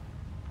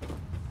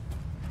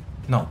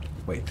 No,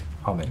 wait.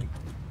 How many?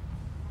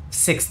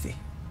 60.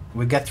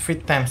 We got 3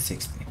 times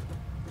 60.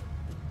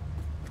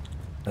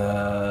 2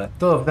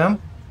 of them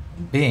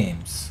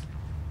beams.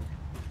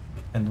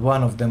 And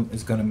 1 of them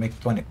is gonna make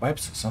 20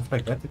 pipes or something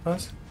like that it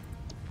was.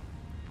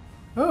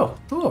 Oh,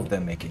 2 of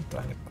them making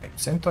 20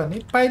 pipes and 20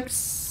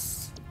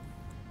 pipes.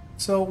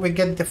 So we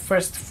get the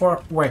first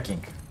 4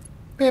 working.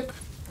 Pip.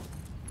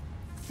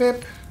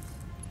 Pip.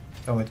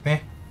 Come with me.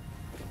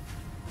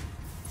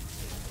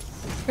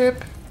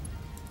 Pip.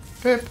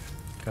 Pip.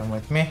 Come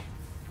with me.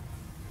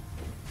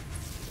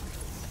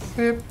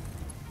 Pip.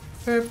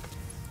 Pip.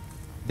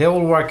 They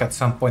will work at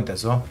some point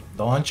as well.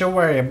 Don't you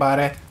worry about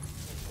it.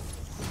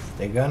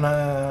 They're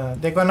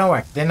gonna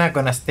work. They're not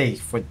gonna stay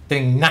for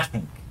doing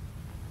nothing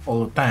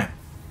all the time.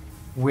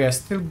 We are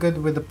still good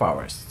with the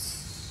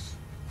powers.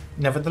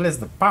 Nevertheless,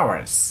 the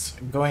powers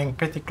going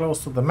pretty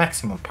close to the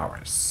maximum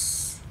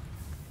powers.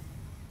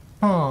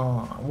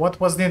 What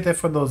was needed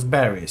for those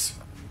berries?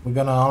 We're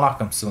gonna unlock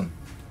them soon.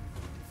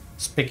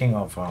 Speaking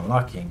of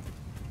unlocking,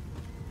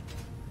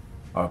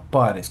 our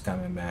pod is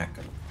coming back.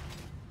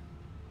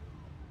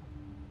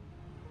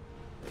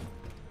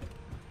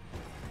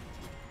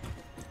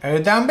 Are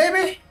you down,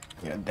 baby?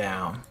 You're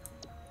down.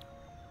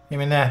 Give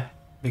me that.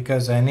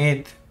 Because I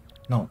need...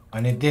 No, I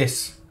need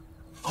this.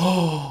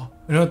 Oh,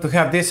 in order to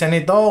have this, I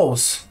need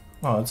those.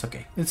 Oh, it's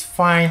okay. It's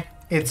fine.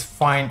 It's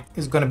fine.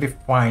 It's gonna be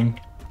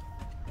fine.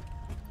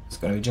 It's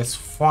gonna be just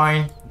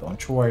fine.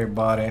 Don't you worry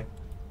about it.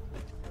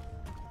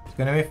 It's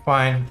gonna be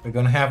fine. We're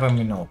gonna have them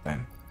in no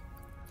time.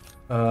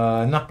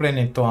 Not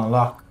planning to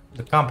unlock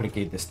the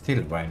complicated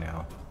steel right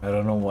now. I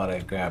don't know what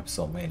I grabbed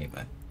so many,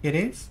 but it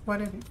is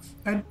what it is.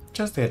 I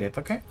just did it,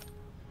 okay?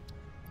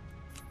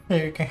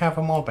 Here, you can have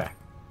them all back.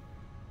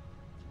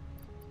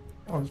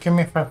 Or give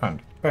me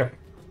 500. Perfect.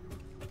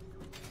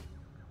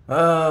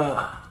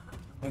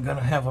 We're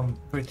gonna have them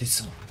pretty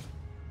soon.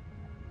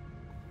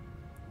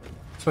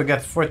 So we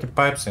got 40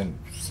 pipes and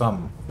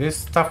some of this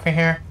stuff in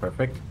here.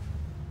 Perfect.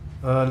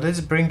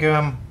 Let's bring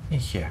them in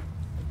here.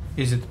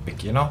 Easy to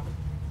pick, you know?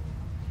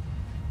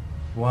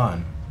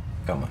 One.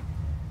 Come on.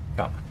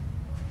 Come on.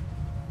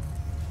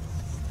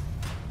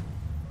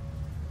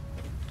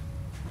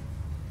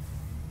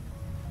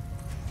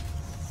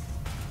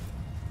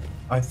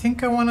 I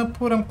think I want to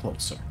put them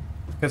closer.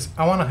 Because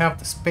I want to have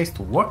the space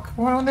to walk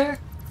around there.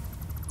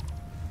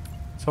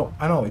 So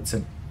I know it's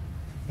a...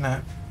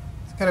 Nah.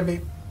 It's gotta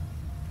be...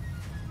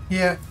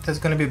 Yeah, that's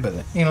gonna be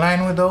better. In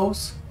line with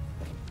those.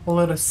 A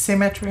little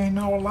symmetry in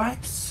our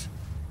lives.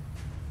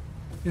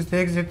 Is the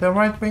exit the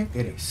right way?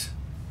 It is.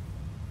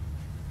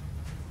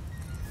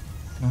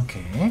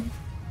 Okay. I'm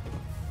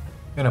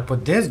gonna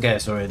put these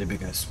guys already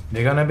because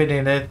they're gonna be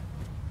needed.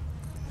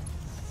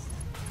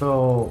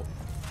 So,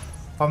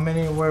 how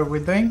many were we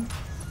doing?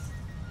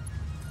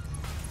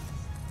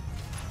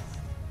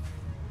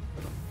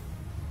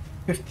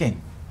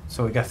 15.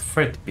 So we got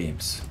 30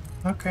 beams.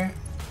 Okay.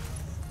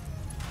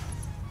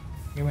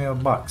 Give me a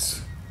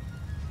box.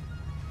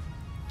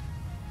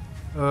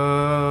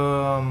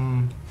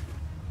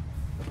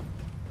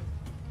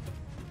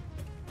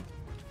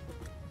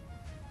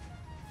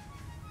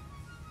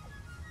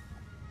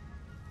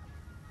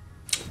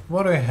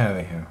 What do I have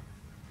here?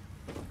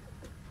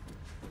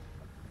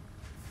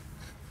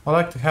 I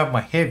like to have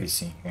my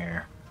heavies in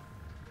here.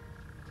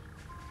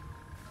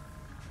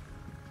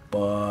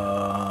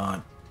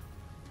 But...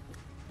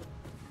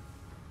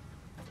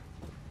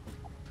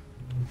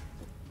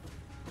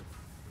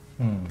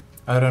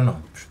 I don't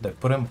know. Should I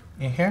put them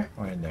in here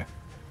or in there?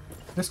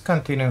 Let's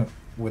continue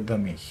with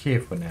them in here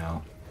for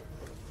now.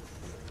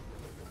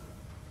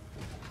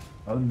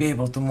 I'll be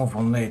able to move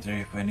on later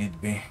if I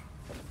need be.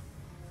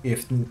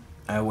 If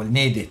I will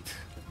need it,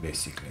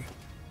 basically.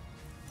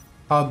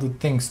 How do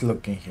things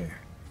look in here?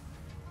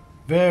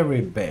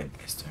 Very bad,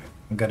 mister.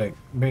 I gotta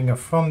bring her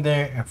from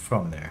there and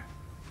from there.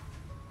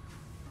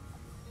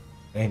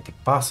 Ain't it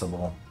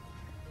possible?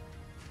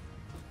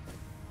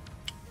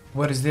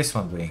 What is this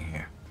one doing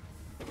here?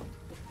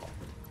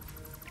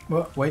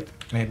 Well, wait,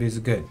 maybe it's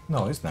good.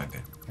 No, it's not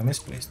good. I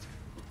misplaced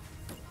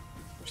it.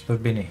 Should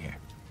have been in here.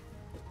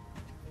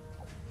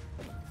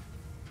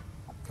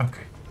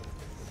 Okay.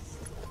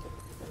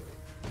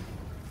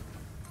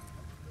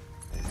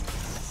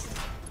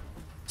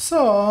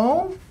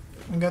 So,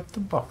 I got the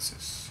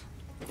boxes.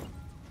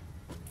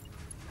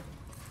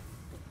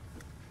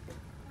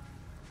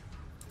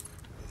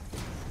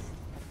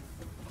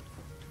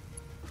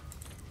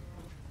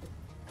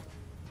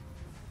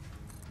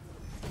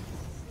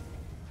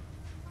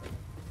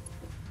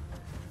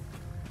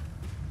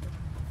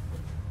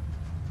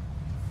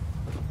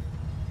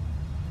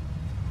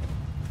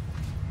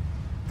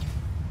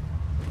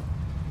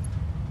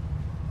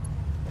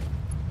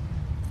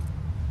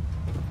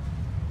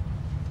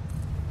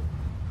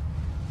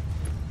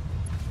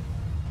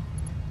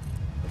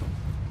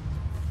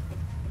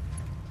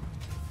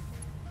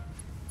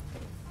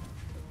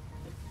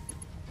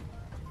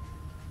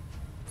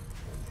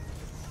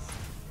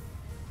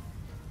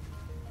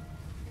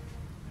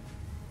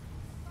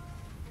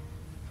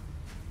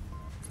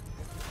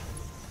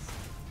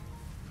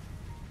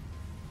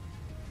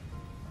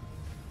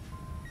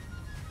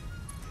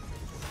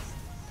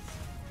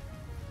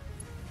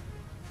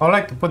 I would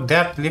like to put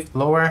that lift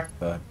lower,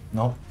 but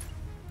no.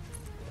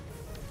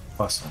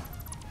 Possible.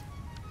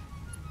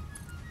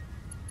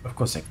 Of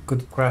course I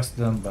could cross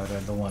them, but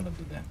I don't want to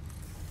do that.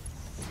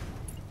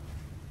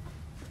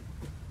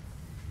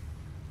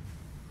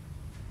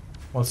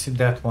 We'll see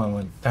that one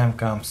when time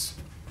comes.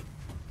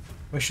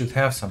 We should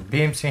have some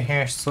beams in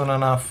here soon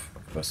enough.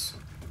 Of course,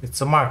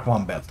 it's a Mark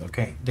 1 belt,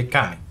 okay? They're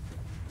coming.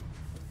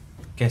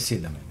 You can see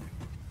them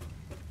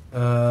in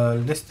there.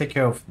 Let's take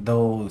care of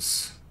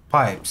those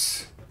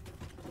pipes.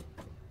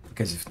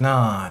 Because if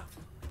not,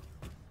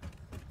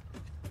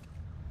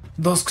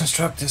 those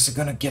constructors are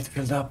gonna get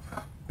filled up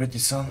pretty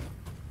soon.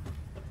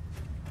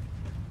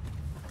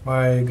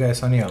 Why are you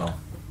guys on yellow?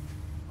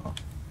 Oh,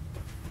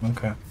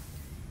 okay.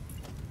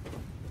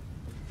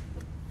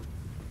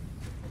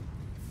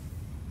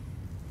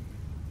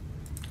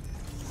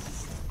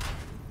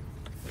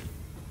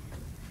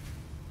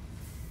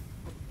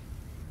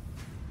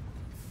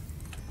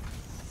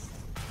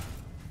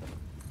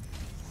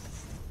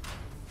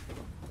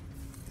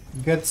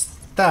 Good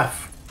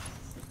stuff.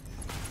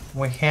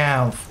 We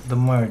have the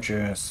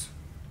mergers.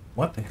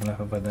 What the hell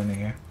have I done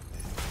here?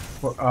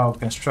 For our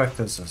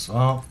constructors as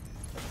well.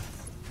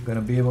 We're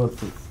gonna be able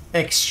to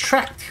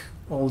extract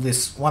all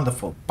these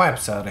wonderful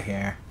pipes out of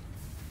here.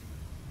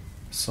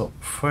 So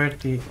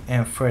 30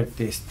 and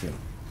 30 still.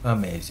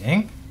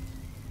 Amazing.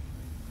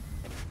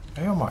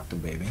 Are you Mark 2,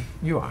 baby?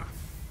 You are.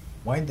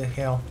 Why the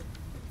hell?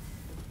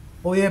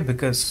 Oh yeah,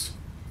 because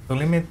the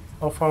limit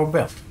of our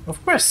belt.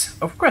 Of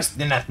course,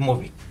 they're not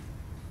moving.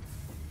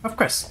 Of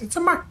course, it's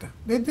a Mark 2.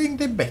 They're doing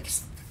the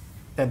best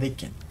that they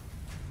can.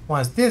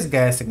 Once these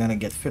guys are gonna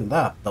get filled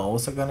up,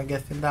 those are gonna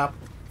get filled up.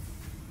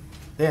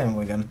 then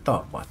we're gonna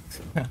talk about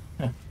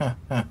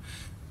it.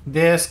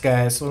 These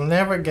guys will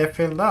never get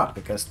filled up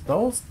because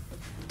those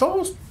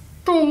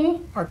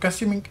two are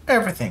consuming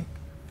everything.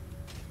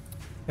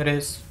 It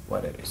is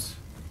what it is.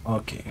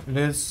 Okay,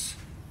 let's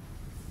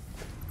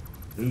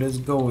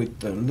go with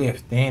the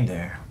lift in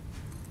there.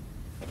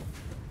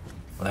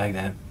 Like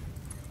that.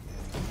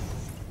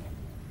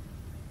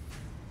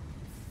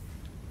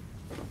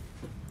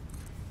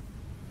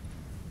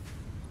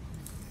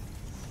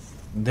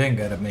 Then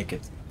gotta make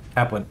it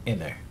happen in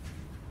there.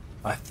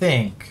 I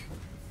think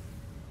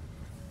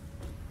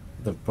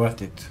they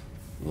brought it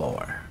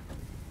lower.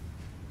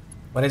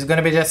 But it's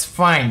gonna be just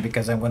fine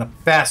because I'm gonna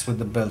pass with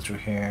the belt through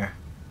here.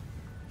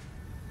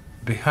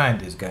 Behind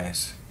these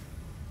guys.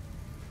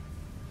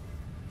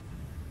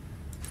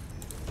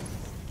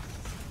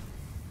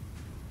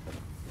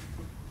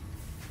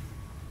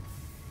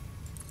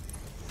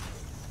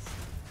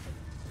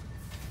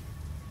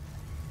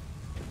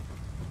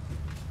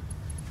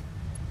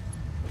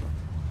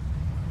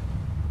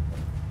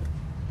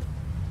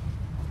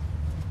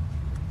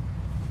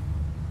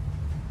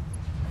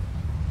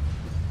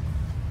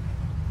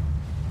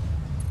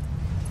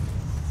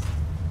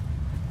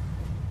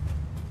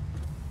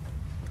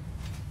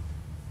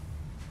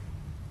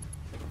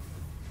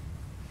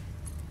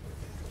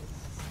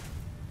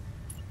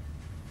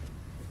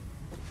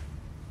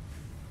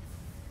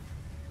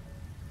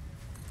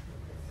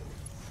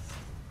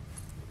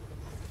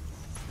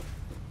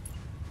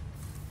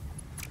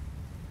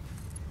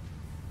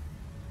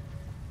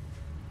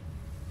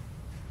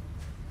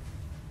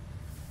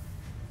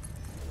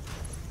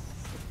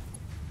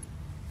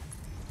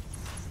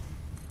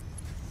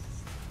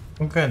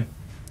 Good.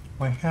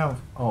 We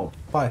have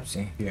pipes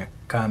in here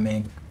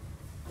coming.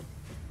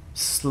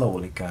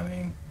 Slowly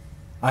coming.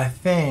 I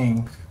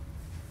think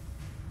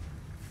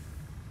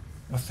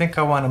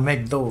I want to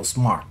make those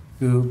Mark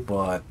II,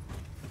 but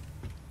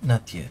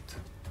not yet.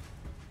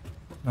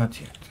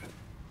 Not yet.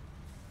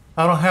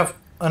 I don't have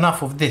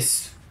enough of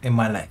this in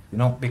my life, you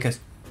know, because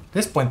at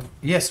this point,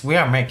 yes, we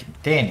are making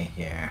 10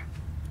 here,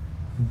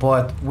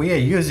 but we are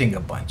using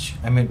a bunch.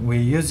 I mean,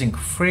 we're using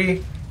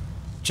 3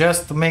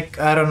 just to make,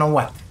 I don't know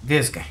what,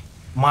 this guy,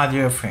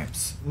 modular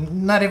frames.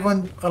 Not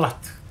even a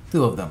lot,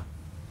 2 of them.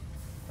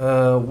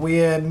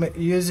 We are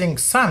using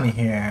some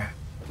here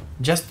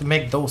just to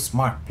make those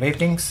smart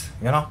platings,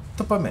 you know,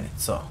 2 per minute.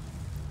 So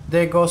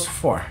there goes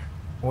 4.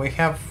 We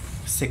have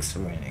 6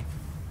 remaining.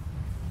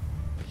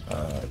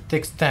 It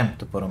takes time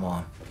to put them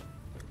on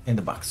in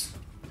the box.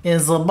 In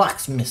the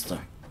box, mister.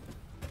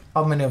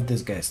 How many of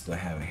these guys do I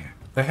have here?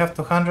 I have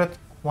 200,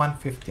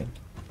 115.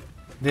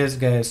 This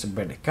guy is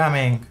barely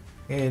coming.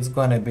 It's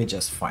gonna be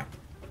just fine.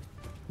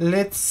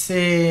 Let's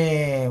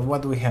see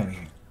what do we have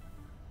here.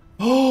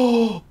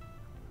 Oh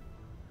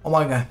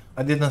my god,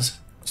 I didn't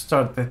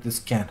start at the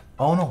scan.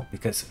 Oh no,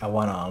 because I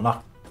wanna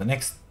unlock the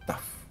next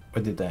stuff.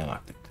 Or did I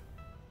unlock it?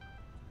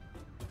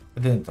 I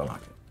didn't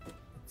unlock it.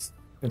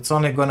 It's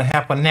only gonna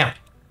happen now.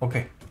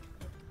 Okay.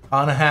 I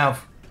wanna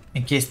have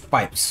encased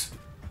pipes.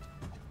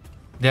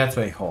 That's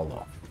why I hold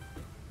off.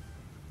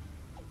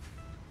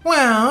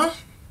 Well,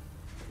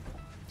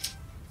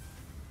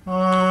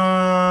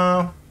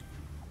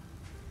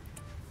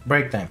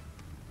 break time.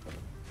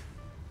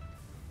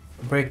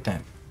 Break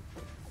time.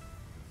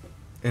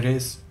 It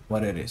is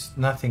what it is.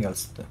 Nothing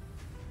else to do.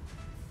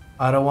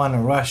 I don't want to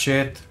rush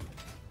it.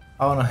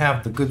 I want to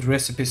have the good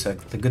recipes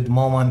at the good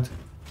moment.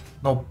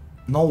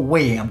 No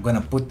way I'm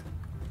gonna put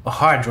a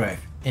hard drive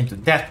into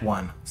that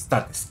one,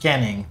 start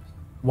scanning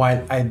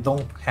while I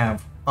don't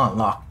have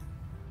unlocked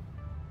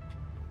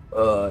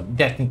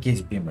that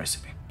encased beam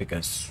recipe,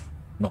 because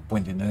no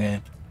point in doing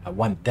it. I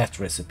want that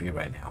recipe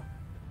right now.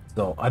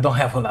 So I don't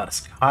have a lot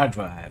of hard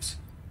drives,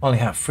 only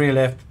have 3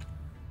 left.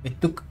 It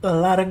took a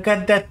lot of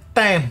goddamn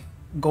time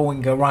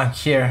going around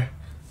here.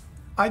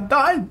 I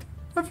died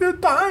a few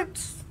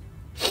times.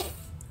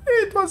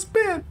 It was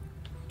bad.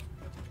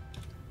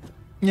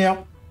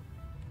 Yeah,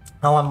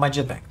 I want my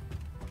jetpack.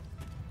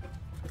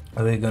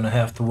 We're gonna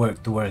have to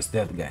work towards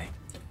that guy.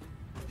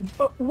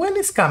 But when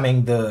is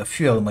coming the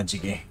fuel,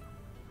 Majigi?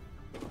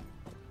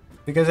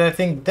 Because I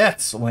think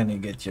that's when you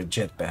get your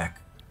jetpack.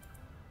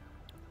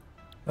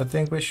 I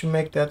think we should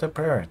make that a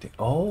priority.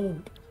 Oh,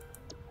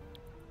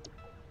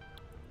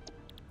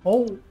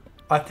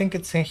 I think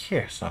it's in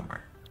here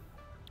somewhere.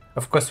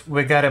 Of course,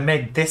 we gotta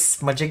make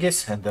this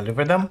Majigis and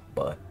deliver them,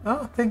 but I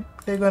don't think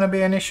they're gonna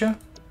be an issue.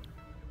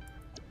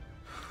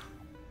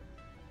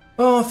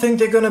 I don't think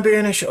they're gonna be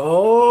an issue.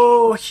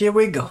 Oh, here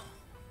we go.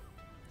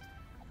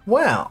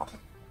 Well,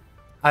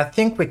 I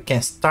think we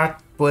can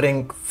start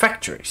putting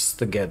factories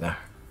together.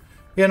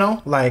 You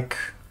know, like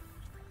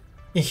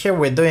in here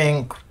we're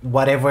doing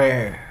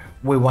whatever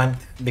we want,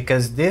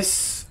 because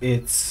this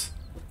it's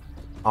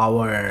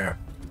our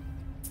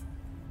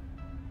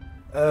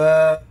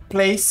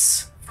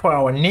place for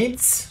our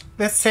needs,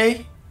 let's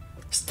say.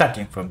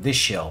 Starting from this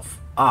shelf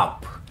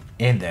up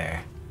in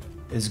there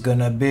is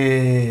gonna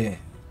be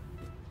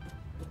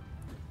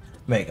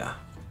Mega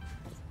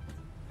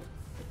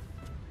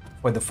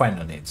for the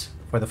final needs,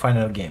 for the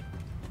final game.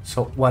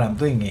 So what I'm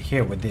doing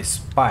here with these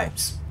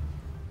pipes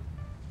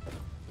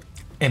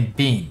and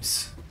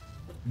beams,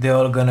 they're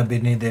all gonna be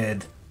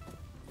needed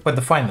for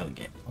the final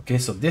game. Okay,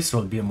 so this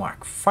will be a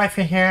Mark 5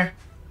 in here.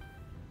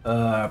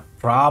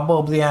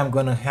 Probably I'm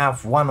gonna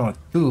have 1 or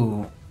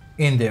 2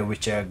 in there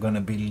which are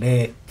gonna be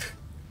lit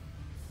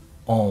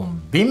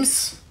on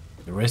beams.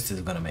 The rest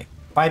is gonna make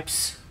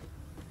pipes.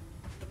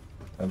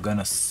 I'm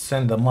gonna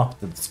send them up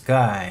to the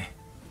sky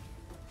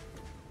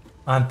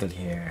until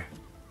here.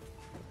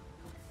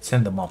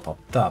 Send them up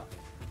top.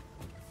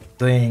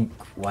 Doing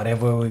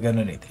whatever we're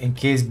gonna need.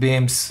 Encased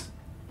beams,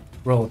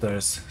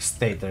 rotors,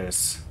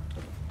 stators,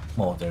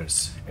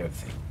 motors,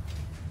 everything.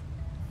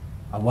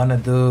 I wanna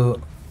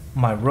do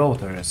my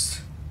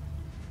rotors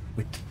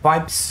with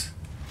pipes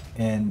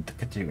and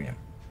caterium.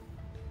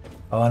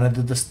 I wanna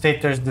do the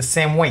stators the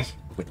same way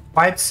with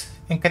pipes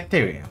and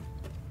caterium.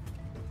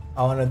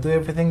 I wanna do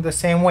everything the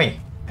same way.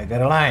 I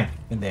got a line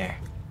in there.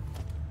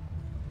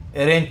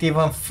 It ain't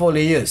even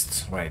fully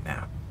used right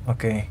now.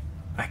 Okay,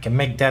 I can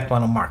make that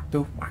one a Mark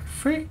 2, Mark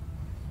 3.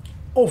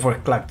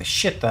 Overclock the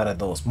shit out of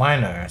those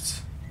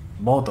miners,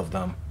 both of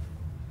them.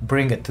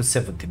 Bring a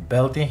 270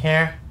 belt in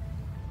here.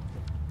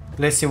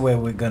 Let's see where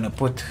we're gonna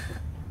put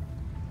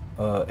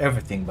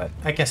everything, but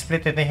I can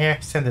split it in here,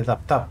 send it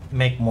up top,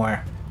 make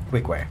more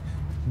quick wire.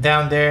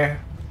 Down there,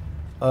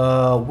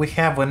 we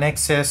have an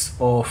excess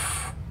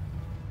of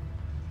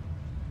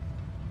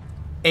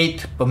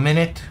 8 per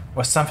minute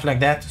or something like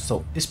that,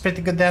 so it's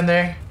pretty good down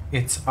there.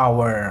 It's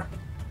our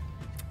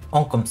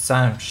own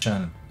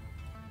consumption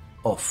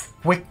of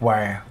quick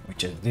wire,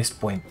 which at this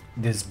point,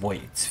 this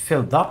boy, it's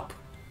filled up.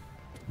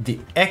 The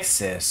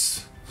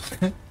excess,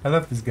 I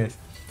love this guys.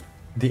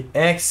 The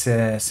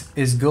excess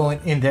is going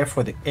in there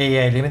for the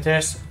AI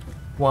limiters.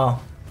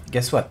 Well,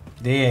 guess what?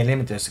 The AI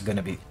limiters are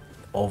gonna be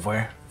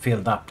over,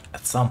 filled up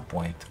at some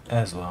point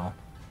as well.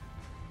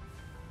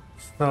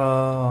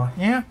 So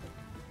yeah,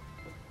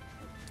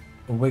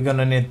 we're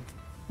gonna need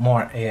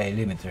more AI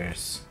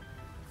limiters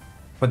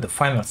for the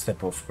final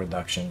step of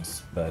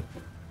productions, but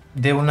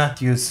they will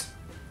not use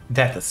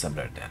that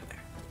assembler down there.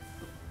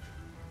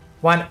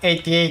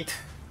 188,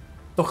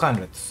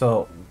 200.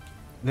 So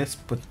let's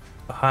put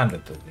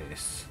 100 of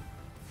this.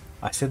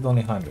 I said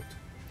only 100.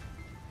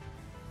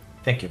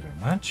 Thank you very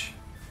much.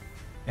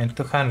 And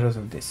 200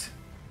 of this.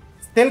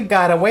 Still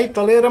gotta wait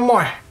a little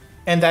more.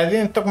 And I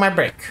didn't took my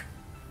break.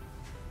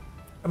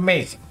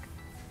 Amazing.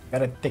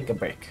 Gotta take a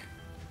break.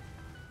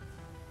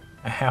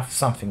 I have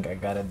something I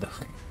gotta do.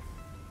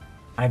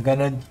 I'm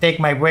gonna take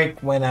my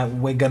break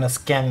when we're gonna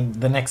scan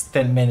the next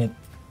 10-minute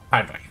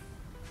hard drive.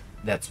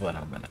 That's what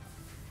I'm gonna do.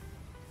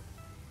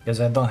 Because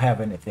I don't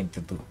have anything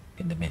to do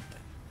in the meantime.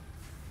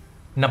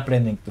 Not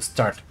planning to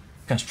start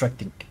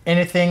constructing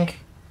anything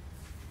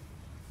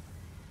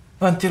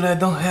until I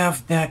don't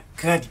have that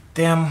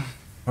goddamn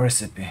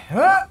recipe.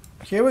 Ah,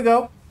 here we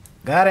go.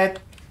 Got it.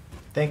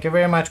 Thank you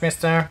very much,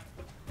 mister.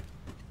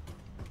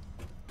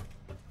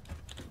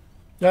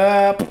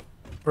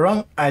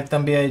 Wrong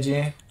item,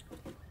 b.i.g.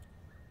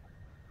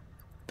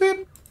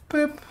 Boop,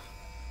 boop.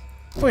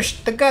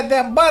 Push the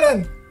goddamn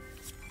button.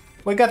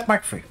 We got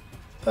Mark 3.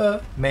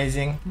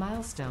 Amazing.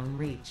 Milestone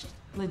reached.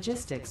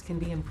 Logistics can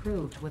be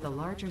improved with a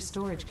larger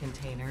storage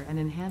container and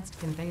enhanced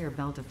conveyor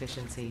belt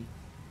efficiency.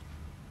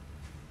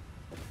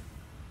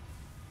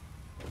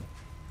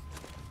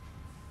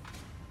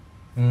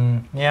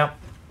 Yeah.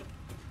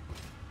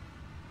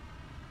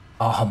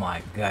 Oh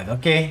my god.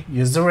 Okay,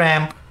 use the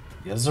ramp.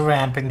 Use the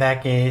ramp in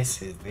that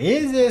case. It's the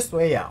easiest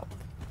way out.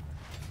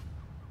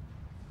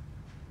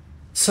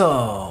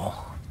 So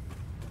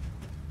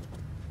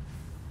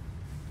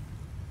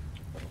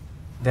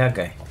that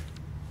guy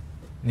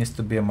needs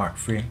to be a Mark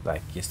 3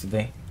 like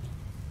yesterday.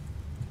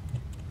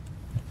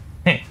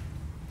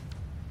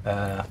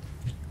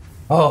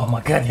 Oh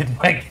my god, it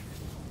like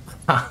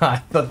I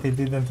thought they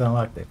didn't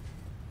unlock it.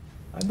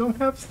 I don't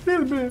have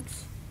steel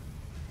bits.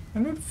 I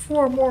need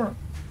 4 more.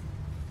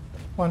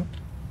 1.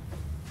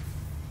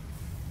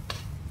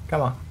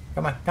 Come on,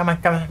 come on, come on,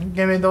 come on.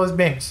 Give me those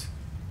beams.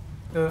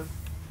 2.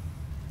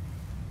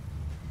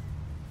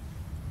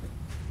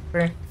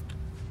 3.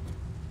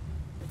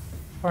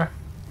 4.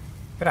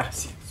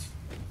 Gracias.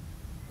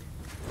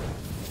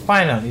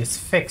 Finally, it's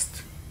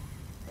fixed.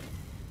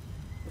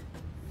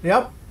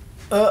 Yep.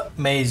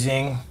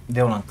 Amazing.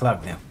 They will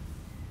unclog them.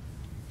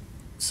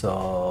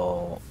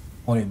 So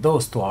only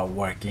those 2 are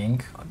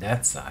working on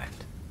that side.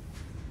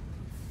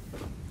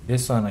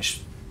 This one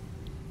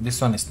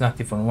is not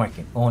even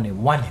working. Only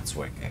 1 is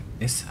working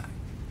this side.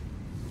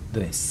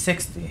 Doing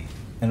 60,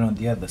 and on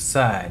the other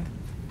side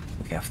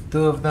we have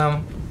 2 of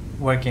them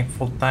working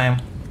full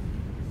time.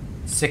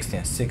 60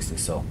 and 60,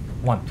 so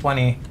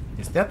 120.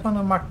 Is that one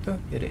a Mark II?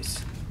 It is.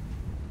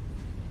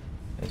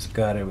 It's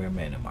gotta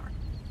remain a Mark.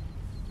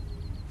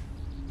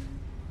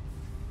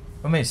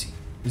 Amazing.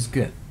 It's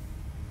good.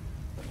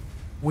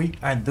 We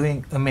are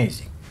doing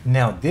amazing.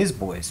 Now these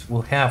boys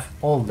will have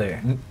all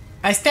their...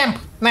 I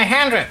stamp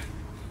 900!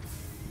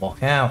 Will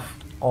have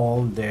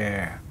all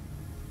their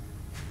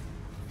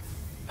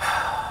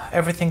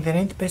everything they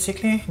need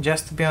basically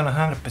just to be on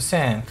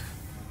 100%.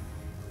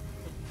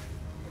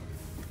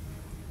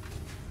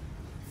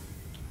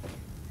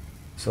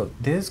 So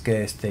this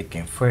guy is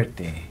taking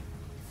 30.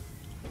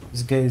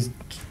 This guy is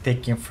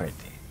taking 30.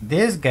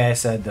 These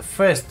guys are the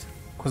first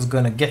who's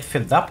gonna get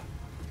filled up.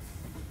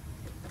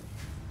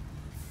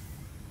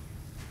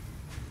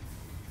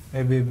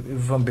 Maybe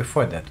even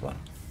before that one.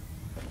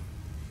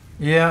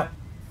 Yeah.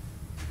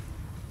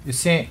 You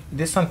see,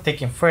 this one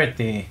taking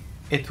 30,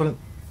 it will...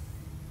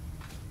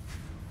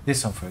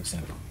 This one, for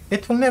example,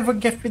 it will never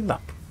get filled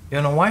up.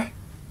 You know why?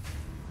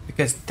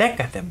 Because that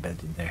got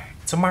embedded there.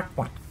 It's a Mark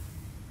 1.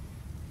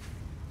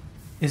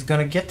 It's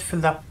gonna get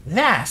filled up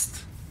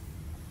last,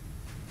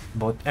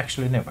 but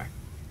actually never.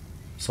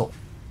 So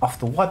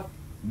after what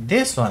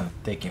this one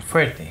taking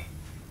 30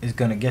 is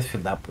gonna get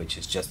filled up, which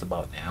is just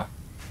about now,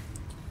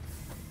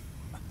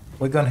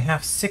 we're gonna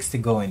have 60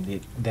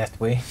 going that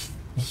way,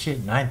 here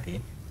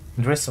 90,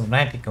 and the rest of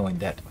 90 going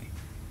that way.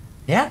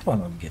 That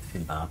one will get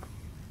filled up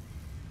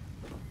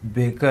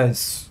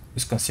because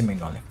it's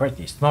consuming only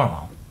 30, it's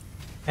normal.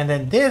 And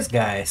then these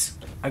guys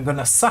are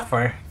gonna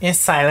suffer in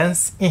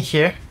silence in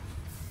here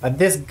at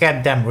this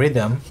goddamn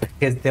rhythm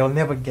because they'll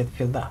never get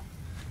filled up.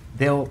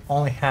 They'll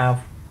only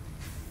have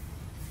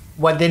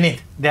what they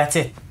need. That's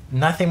it.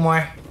 Nothing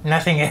more,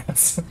 nothing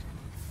else.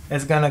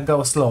 It's gonna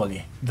go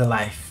slowly, the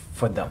life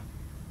for them.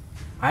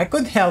 I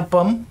could help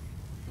them.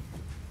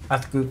 I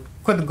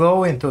could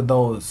go into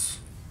those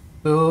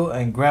two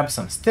and grab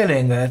some steel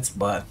ingots,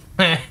 but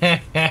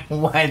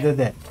why do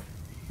that?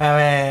 I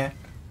mean,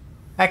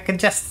 I could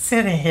just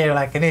sit in here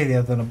like an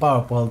idiot on a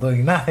power pole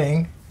doing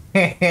nothing.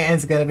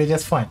 It's gonna be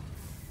just fine.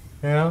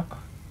 You know?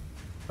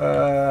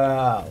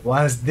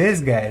 Once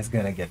this guy is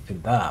gonna get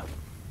filled up,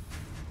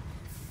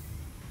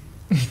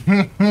 it's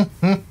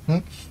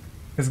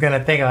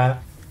gonna take a while.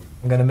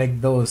 I'm gonna make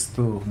those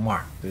two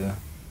mark,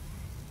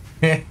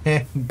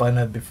 but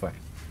not before.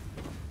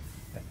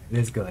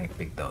 Let's go and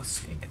pick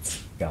those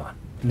ingots. Come on.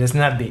 Let's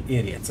not be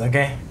idiots,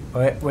 okay?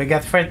 We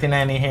got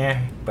 39 in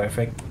here.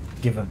 Perfect.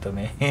 Give them to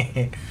me.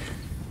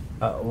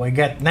 We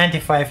got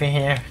 95 in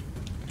here.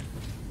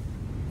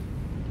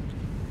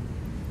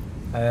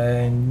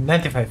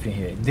 95 in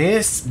here.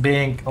 This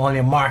being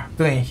only Mark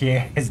 2 in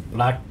here is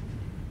blocked.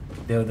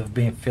 They would have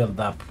been filled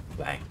up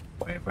like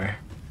forever.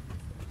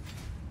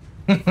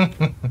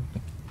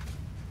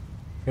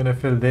 Gonna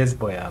fill this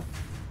boy up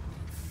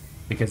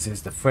because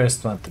he's the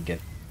first one to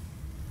get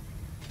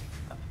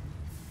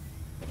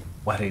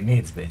what he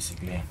needs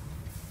basically.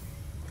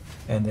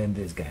 And then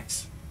these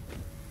guys.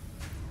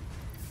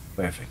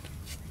 Perfect.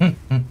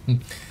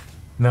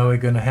 Now we're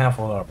gonna have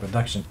all our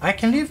production. I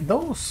can leave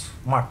those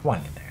Mark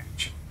 1 in there.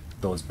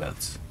 Those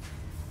belts.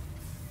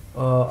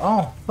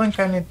 Oh, I think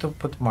I need to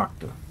put Mark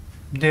 2.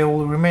 They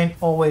will remain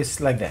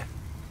always like that.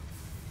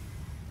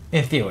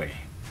 In theory.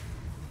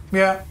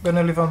 Yeah,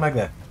 gonna leave them like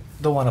that.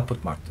 Don't wanna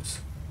put Mark 2s.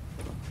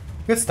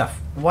 Good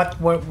stuff.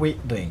 What were we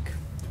doing?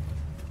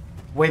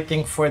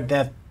 Waiting for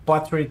that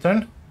pot to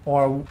return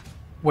or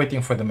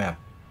waiting for the map?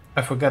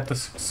 I forgot to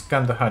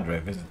scan the hard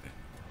drive, isn't it?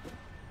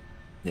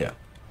 Yeah.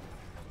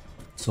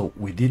 So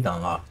we did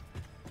unlock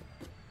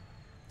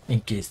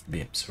encased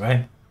beams,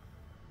 right?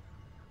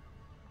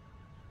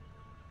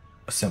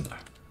 Assembler.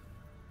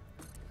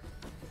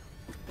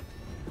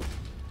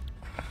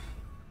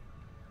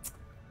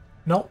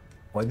 No,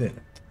 I didn't.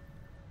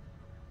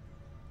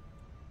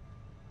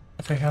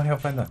 What the hell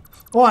have I done?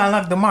 Oh, I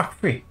unlocked the Mark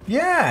 3.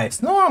 Yeah,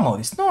 it's normal,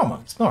 it's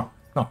normal, it's normal.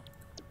 No.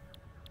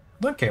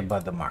 Don't care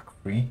about the Mark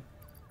 3.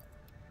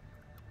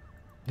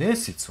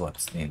 This is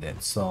what's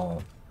needed,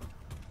 so...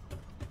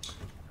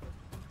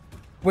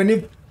 We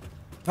need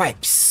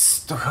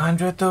pipes.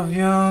 200 of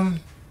them.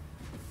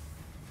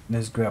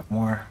 Let's grab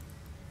more.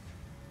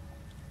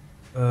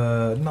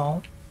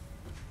 No.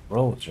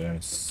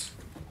 Rogers.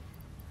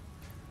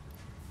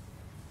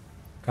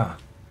 Come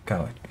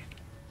with me.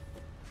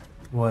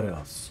 What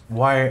else?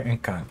 Wire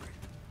and concrete.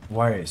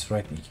 Wire is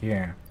right in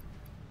here.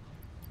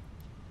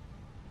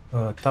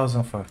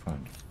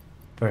 1,500.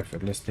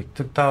 Perfect. Let's take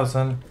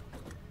 2,000.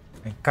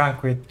 And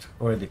concrete,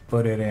 already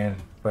put it in.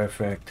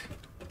 Perfect.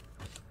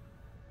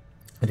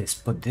 Let's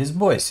put these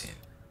boys in.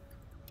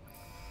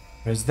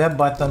 Press that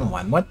button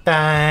one more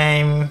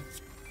time.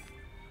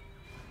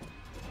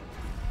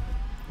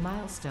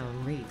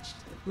 Milestone reached.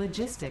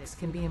 Logistics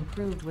can be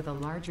improved with a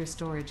larger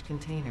storage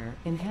container,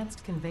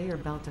 enhanced conveyor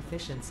belt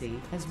efficiency,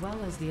 as well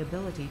as the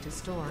ability to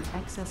store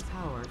excess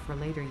power for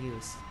later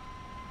use.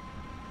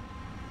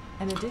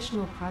 An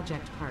additional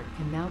project part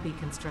can now be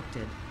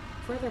constructed.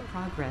 Further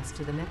progress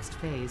to the next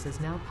phase is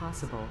now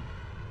possible.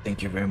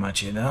 Thank you very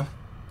much, Ida.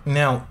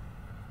 Now,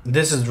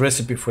 this is the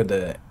recipe for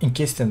the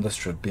encased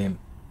industrial beam.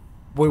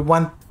 We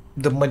want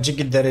the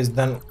majiggy that is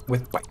done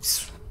with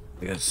pipes,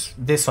 because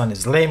this one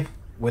is lame,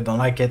 we don't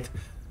like it.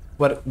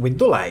 What we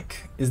do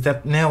like is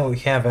that now we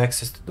have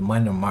access to the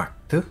minor Mark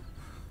 2.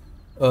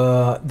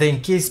 The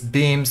encased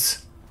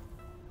beams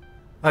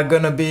are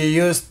gonna be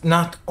used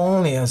not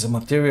only as a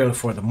material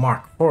for the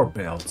Mark 4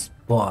 belts,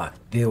 but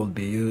they will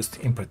be used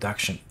in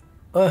production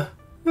a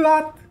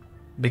lot.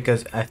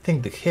 because I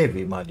think the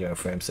heavy modular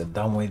frames are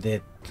done with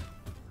it.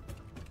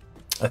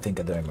 I think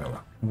I don't remember.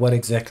 What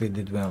exactly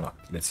did we unlock?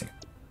 Let's see.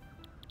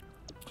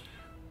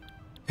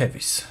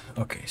 Heavies.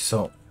 Okay,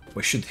 so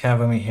we should have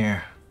them in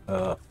here.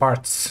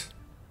 Parts.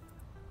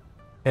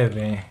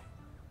 Heavy.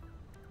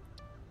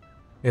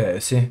 Yeah, you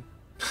see?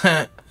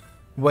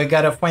 We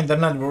gotta find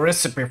another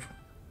recipe,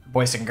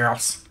 boys and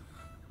girls.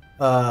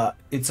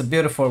 It's a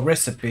beautiful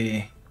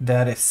recipe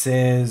that it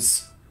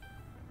says,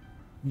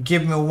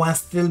 give me one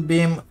steel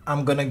beam,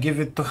 I'm gonna give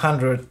it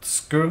 200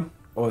 screw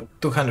or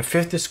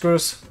 250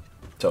 screws.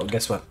 So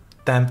guess what?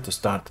 Time to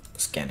start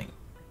scanning.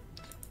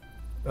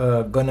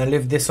 Gonna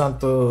leave this on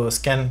to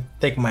scan,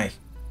 take my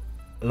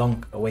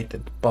long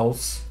awaited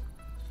pulse.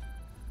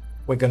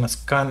 We're gonna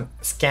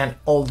scan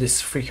all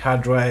these free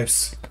hard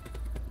drives,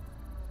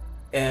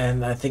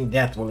 and I think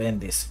that will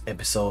end this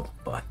episode,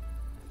 but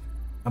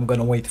I'm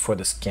gonna wait for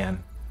the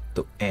scan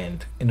to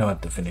end in order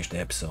to finish the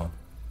episode,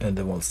 and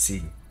then we'll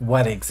see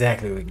what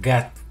exactly we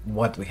got,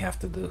 what we have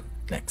to do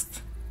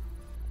next.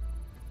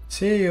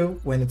 See you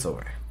when it's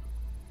over.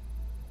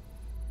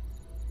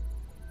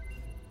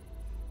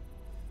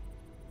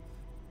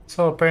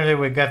 So apparently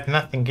we got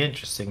nothing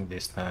interesting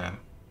this time.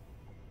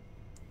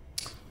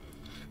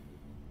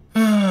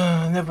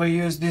 Never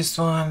used this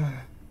one.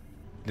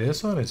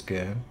 This one is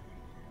good.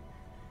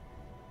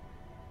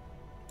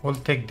 We'll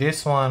take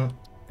this one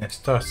and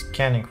start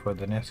scanning for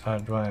the next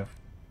hard drive.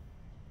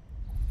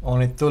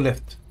 Only 2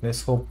 left.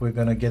 Let's hope we're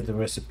gonna get the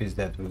recipes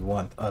that we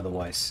want,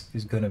 otherwise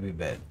it's gonna be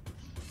bad.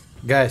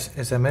 Guys,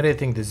 as I'm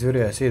editing this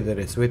video, I see that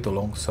it's way too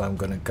long, so I'm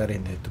gonna cut it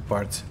into 2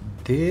 parts.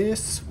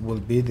 This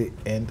will be the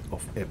end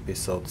of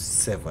episode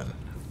 7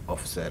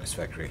 of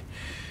Satisfactory.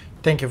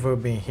 Thank you for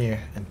being here,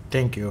 and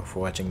thank you for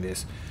watching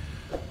this.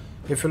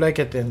 If you like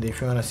it and if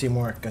you want to see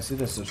more,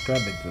 consider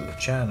subscribing to the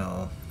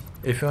channel.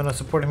 If you want to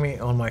support me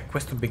on my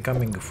quest to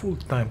becoming a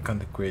full-time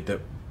content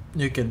creator,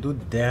 you can do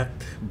that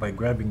by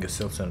grabbing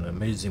yourself an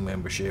amazing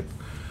membership.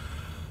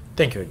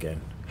 Thank you again.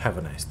 Have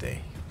a nice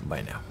day.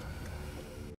 Bye now.